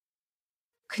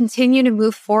continue to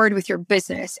move forward with your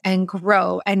business and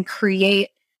grow and create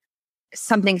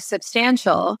something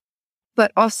substantial,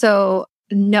 but also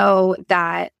know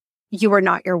that you are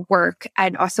not your work,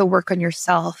 and also work on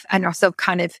yourself, and also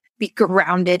kind of be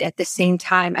grounded at the same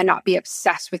time and not be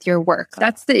obsessed with your work.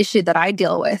 That's the issue that I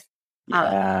deal with.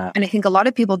 And I think a lot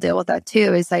of people deal with that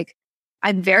too, is like,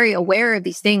 I'm very aware of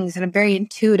these things and I'm very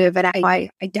intuitive and I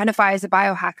identify as a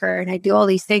biohacker and I do all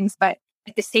these things. But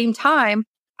at the same time,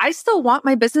 I still want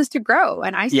my business to grow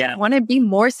and I still want to be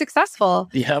more successful.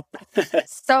 Yep.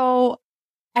 So,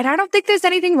 and I don't think there's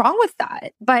anything wrong with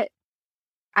that, but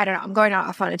I don't know. I'm going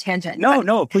off on a tangent.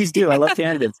 No, please do. I love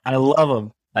tangents. I love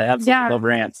them. I absolutely love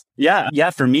rants. Yeah.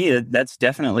 For me, that's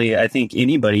definitely, I think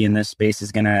anybody in this space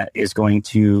is going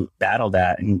to battle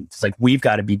that. And it's like, we've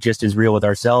got to be just as real with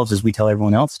ourselves as we tell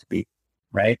everyone else to be.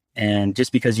 Right. And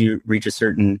just because you reach a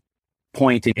certain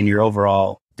point in your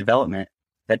overall development,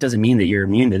 that doesn't mean that you're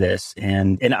immune to this.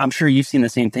 And I'm sure you've seen the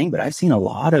same thing, but I've seen a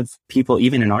lot of people,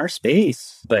 even in our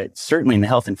space, but certainly in the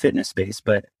health and fitness space,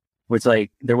 but where it's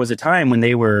like, there was a time when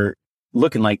they were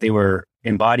looking like they were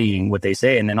embodying what they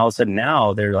say. And then all of a sudden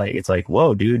now they're like, it's like,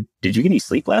 whoa, dude, did you get any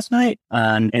sleep last night?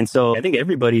 And so I think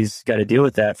everybody's got to deal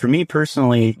with that. For me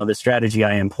personally, the strategy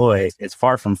I employ, it's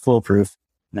far from foolproof.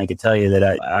 And I can tell you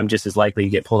that I'm just as likely to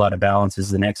get pulled out of balance as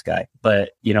the next guy.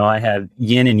 But, I have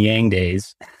yin and yang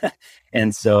days.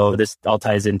 And so this all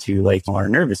ties into like our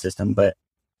nervous system. But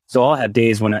so I'll have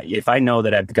days when if I know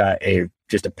that I've got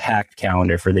just a packed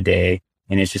calendar for the day,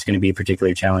 and it's just going to be a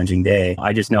particularly challenging day,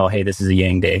 I just know, hey, this is a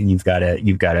yang day and you've got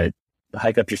to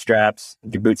hike up your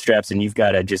bootstraps, and you've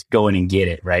got to just go in and get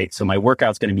it. Right. So my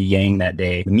workout's going to be yang that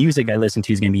day. The music I listen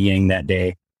to is going to be yang that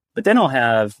day. But then I'll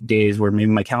have days where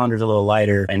maybe my calendar's a little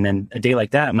lighter. And then a day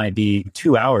like that might be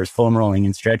 2 hours foam rolling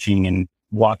and stretching and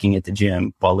walking at the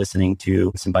gym while listening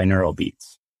to some binaural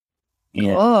beats.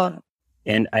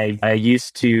 And I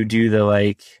used to do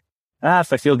the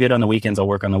if I feel good on the weekends, I'll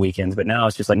work on the weekends. But now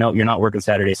it's just like, no, you're not working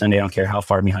Saturday, Sunday. I don't care how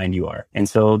far behind you are. And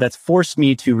so that's forced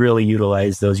me to really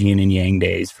utilize those yin and yang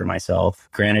days for myself.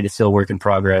 Granted, it's still work in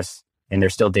progress. And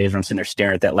there's still days where I'm sitting there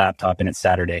staring at that laptop and it's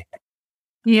Saturday.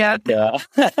 Yeah.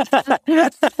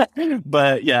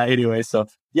 But yeah, anyway, so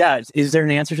yeah, is there an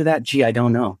answer to that? I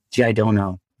don't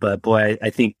know. But boy,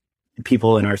 I think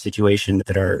people in our situation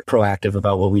that are proactive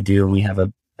about what we do, and we have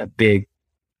a big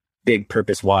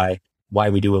purpose why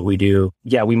we do what we do.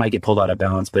 Yeah, we might get pulled out of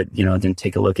balance, but then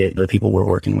take a look at the people we're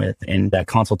working with and that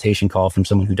consultation call from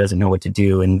someone who doesn't know what to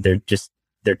do and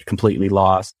they're completely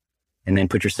lost. And then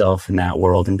put yourself in that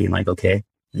world and being like, okay,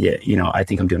 yeah, I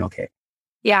think I'm doing okay.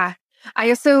 Yeah.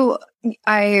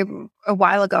 A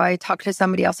while ago, I talked to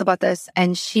somebody else about this,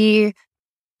 and same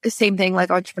thing,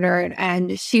 like entrepreneur.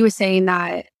 And she was saying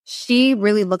that she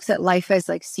really looks at life as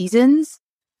like seasons.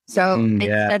 So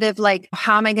instead of like,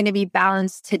 how am I going to be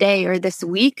balanced today or this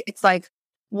week? It's like,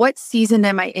 what season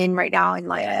am I in right now in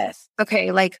life?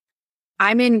 Okay, like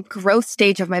I'm in growth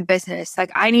stage of my business.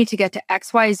 Like I need to get to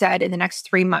X, Y, Z in the next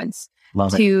 3 months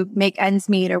to make ends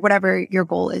meet or whatever your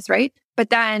goal is, right? But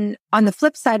then on the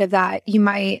flip side of that, you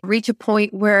might reach a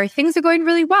point where things are going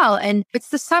really well and it's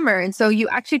the summer. And so you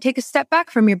actually take a step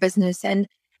back from your business and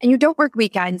you don't work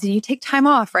weekends and you take time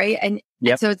off, right? And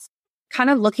so it's kind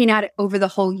of looking at it over the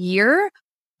whole year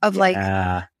of like,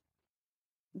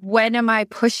 when am I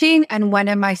pushing and when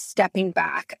am I stepping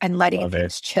back and letting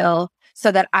things chill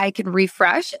so that I can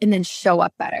refresh and then show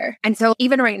up better. And so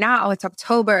even right now, it's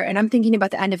October and I'm thinking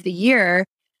about the end of the year.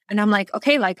 And I'm like,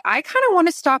 okay, like I kind of want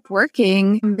to stop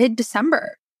working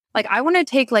mid-December. Like I want to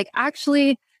take like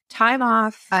actually time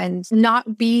off and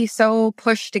not be so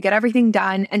pushed to get everything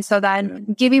done. And so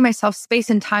then giving myself space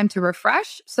and time to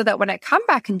refresh so that when I come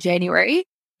back in January,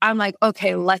 I'm like,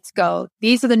 okay, let's go.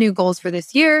 These are the new goals for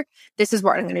this year. This is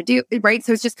what I'm going to do. Right.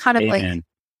 So it's just kind of like,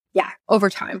 over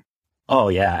time. Oh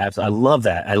yeah. Absolutely. I love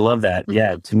that. Mm-hmm.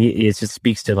 Yeah. To me, it just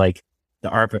speaks to like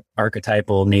the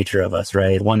archetypal nature of us,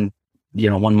 right? One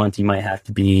month you might have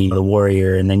to be the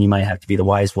warrior and then you might have to be the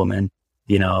wise woman,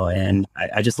 and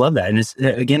I just love that. And it's,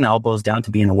 again, it all boils down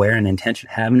to being aware and intention,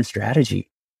 having a strategy.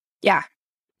 Yeah.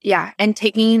 Yeah. And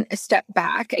taking a step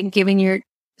back and giving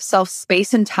yourself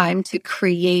space and time to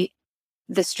create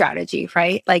the strategy,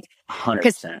 right? Like, 100%.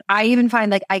 Because I even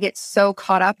find like I get so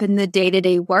caught up in the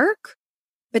day-to-day work,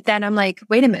 but then I'm like,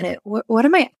 wait a minute, what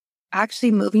am I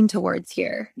actually moving towards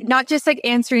here? Not just like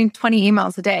answering 20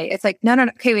 emails a day. It's like, no.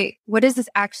 Okay, wait, what is this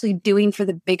actually doing for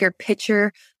the bigger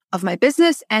picture of my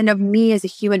business and of me as a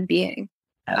human being?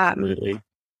 Absolutely.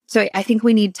 So I think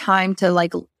we need time to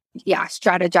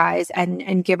strategize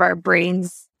and give our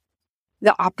brains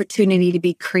the opportunity to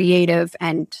be creative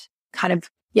and kind of,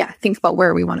 think about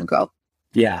where we want to go.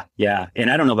 Yeah. Yeah. And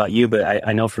I don't know about you, but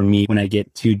I know for me, when I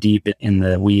get too deep in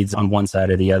the weeds on one side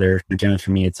or the other, generally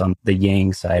for me, it's on the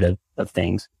yang side of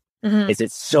things. Mm-hmm.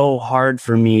 It's so hard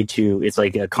for me it's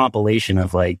like a compilation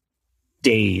of like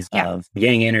days of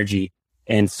yang energy,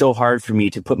 and so hard for me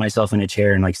to put myself in a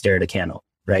chair and like stare at a candle.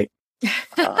 Right.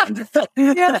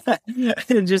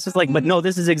 It's just like, but no,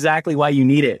 this is exactly why you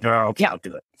need it. Oh, okay, I'll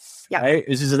do it. Yeah. Right?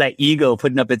 It's just that ego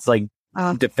putting up its like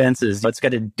defenses. It's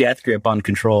got a death grip on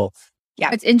control.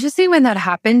 Yeah. It's interesting when that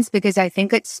happens, because I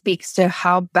think it speaks to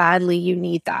how badly you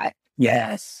need that.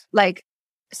 Yes.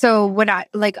 So when I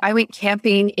went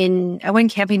camping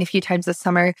a few times this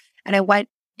summer, and I went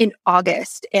in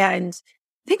August, and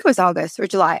I think it was August or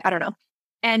July. I don't know.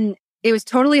 And it was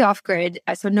totally off grid.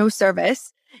 So no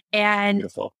service. And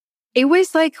Beautiful. It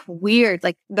was like weird.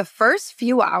 Like the first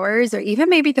few hours, or even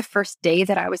maybe the first day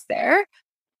that I was there,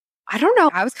 I don't know.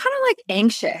 I was kind of like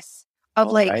anxious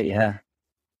of I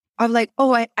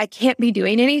can't be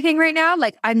doing anything right now.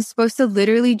 Like I'm supposed to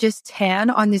literally just tan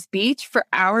on this beach for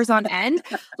hours on end.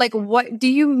 Like, what do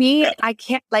you mean? I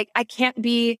can't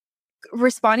be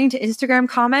responding to Instagram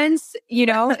comments.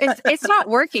 It's not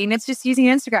working. It's just using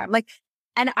Instagram.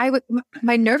 And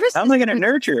my nervous I'm like in a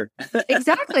nurture.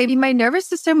 Exactly. My nervous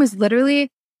system was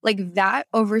literally like that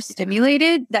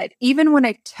overstimulated that even when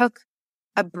I took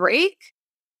a break,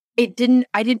 I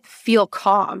didn't feel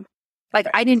calm. Like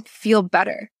I didn't feel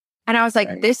better. And I was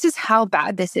like, This is how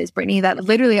bad this is, Brittany. That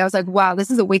literally I was like, wow,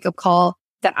 this is a wake up call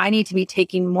that I need to be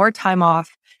taking more time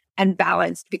off and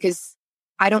balanced, because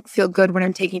I don't feel good when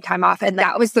I'm taking time off. And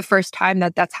that was the first time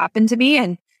that that's happened to me.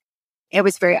 And it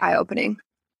was very eye opening.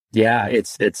 Yeah,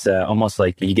 it's almost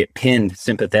like you get pinned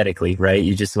sympathetically, right?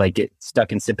 You just like get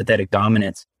stuck in sympathetic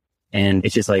dominance, and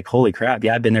it's just like, holy crap.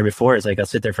 Yeah, I've been there before. It's like I'll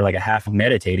sit there for like a half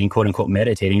meditating, quote unquote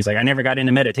meditating. It's like I never got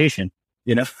into meditation.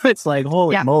 It's like,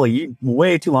 holy moly,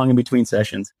 way too long in between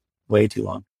sessions, way too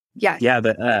long. Yeah, yeah.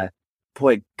 But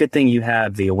boy, good thing you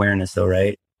have the awareness, though,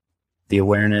 right? The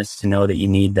awareness to know that you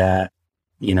need that,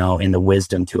 and the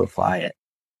wisdom to apply it.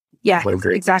 Yeah, what a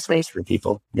great exactly for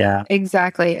people. Yeah,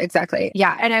 exactly.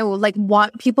 Yeah. And I will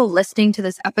want people listening to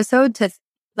this episode to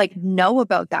know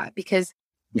about that, because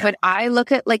when I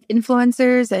look at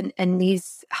influencers and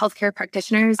these healthcare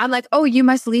practitioners, I'm like, oh, you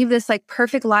must leave this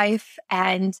perfect life,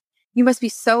 and you must be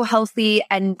so healthy,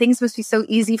 and things must be so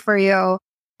easy for you.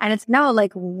 And it's no,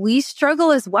 we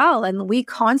struggle as well. And we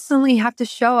constantly have to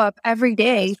show up every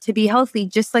day to be healthy,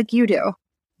 just like you do.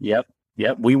 Yep.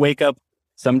 We wake up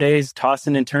some days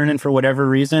tossing and turning for whatever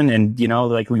reason. And,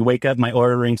 we wake up, my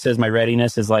Oura ring says my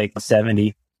readiness is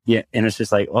 70. Yeah. And it's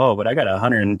just like, oh, but I got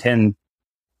 110%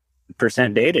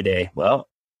 day today. Well,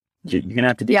 you're going to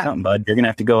have to do something, bud. You're going to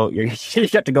have to go, you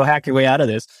have to go hack your way out of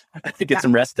this. To get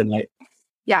some rest tonight.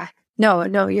 Yeah.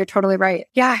 No, you're totally right.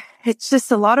 Yeah. It's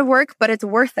just a lot of work, but it's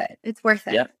worth it. It's worth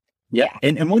it. Yeah.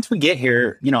 And once we get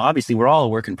here, obviously we're all a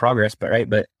work in progress, but I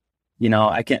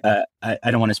can't,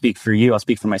 I don't want to speak for you. I'll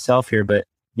speak for myself here, but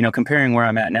comparing where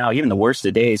I'm at now, even the worst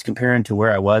of days, comparing to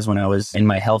where I was when I was in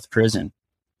my health prison,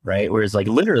 right? Whereas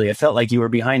literally it felt like you were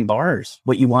behind bars.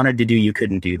 What you wanted to do, you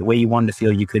couldn't do. The way you wanted to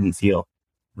feel, you couldn't feel,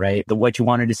 right? What you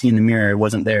wanted to see in the mirror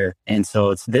wasn't there. And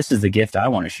so this is the gift I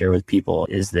want to share with people,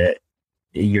 is that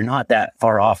you're not that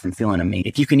far off from feeling amazing.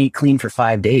 If you can eat clean for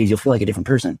 5 days, you'll feel like a different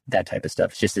person. That type of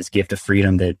stuff. It's just this gift of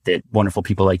freedom that wonderful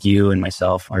people like you and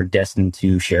myself are destined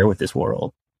to share with this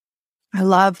world. I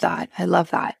love that.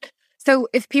 So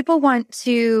if people want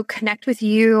to connect with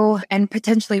you and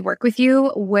potentially work with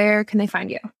you, where can they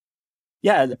find you?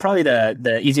 Yeah, probably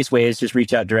the easiest way is just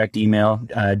reach out, direct email,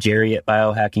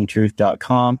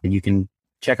 jerry@biohackingtruth.com. And you can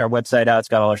check our website out. It's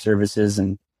got all our services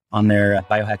and on there,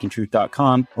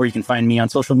 biohackingtruth.com, or you can find me on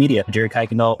social media, Jerry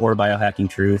Kuykendall or Biohacking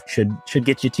Truth should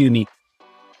get you to me.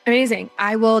 Amazing.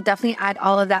 I will definitely add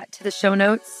all of that to the show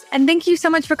notes. And thank you so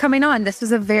much for coming on. This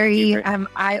was a very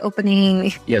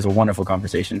eye-opening. Yeah, it was a wonderful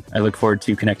conversation. I look forward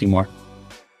to connecting more.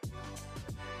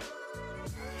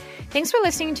 Thanks for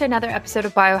listening to another episode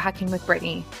of Biohacking with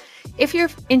Brittany. If you're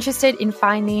interested in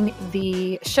finding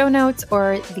the show notes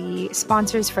or the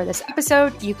sponsors for this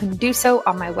episode, you can do so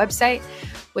on my website,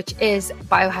 which is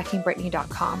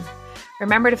biohackingbrittany.com.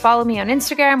 Remember to follow me on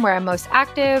Instagram, where I'm most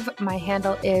active. My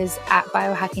handle is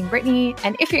 @biohackingbrittany.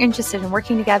 And if you're interested in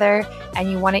working together and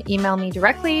you want to email me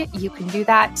directly, you can do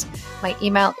that. My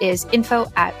email is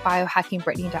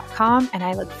info@biohackingbrittany.com. And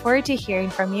I look forward to hearing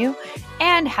from you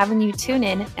and having you tune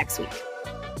in next week.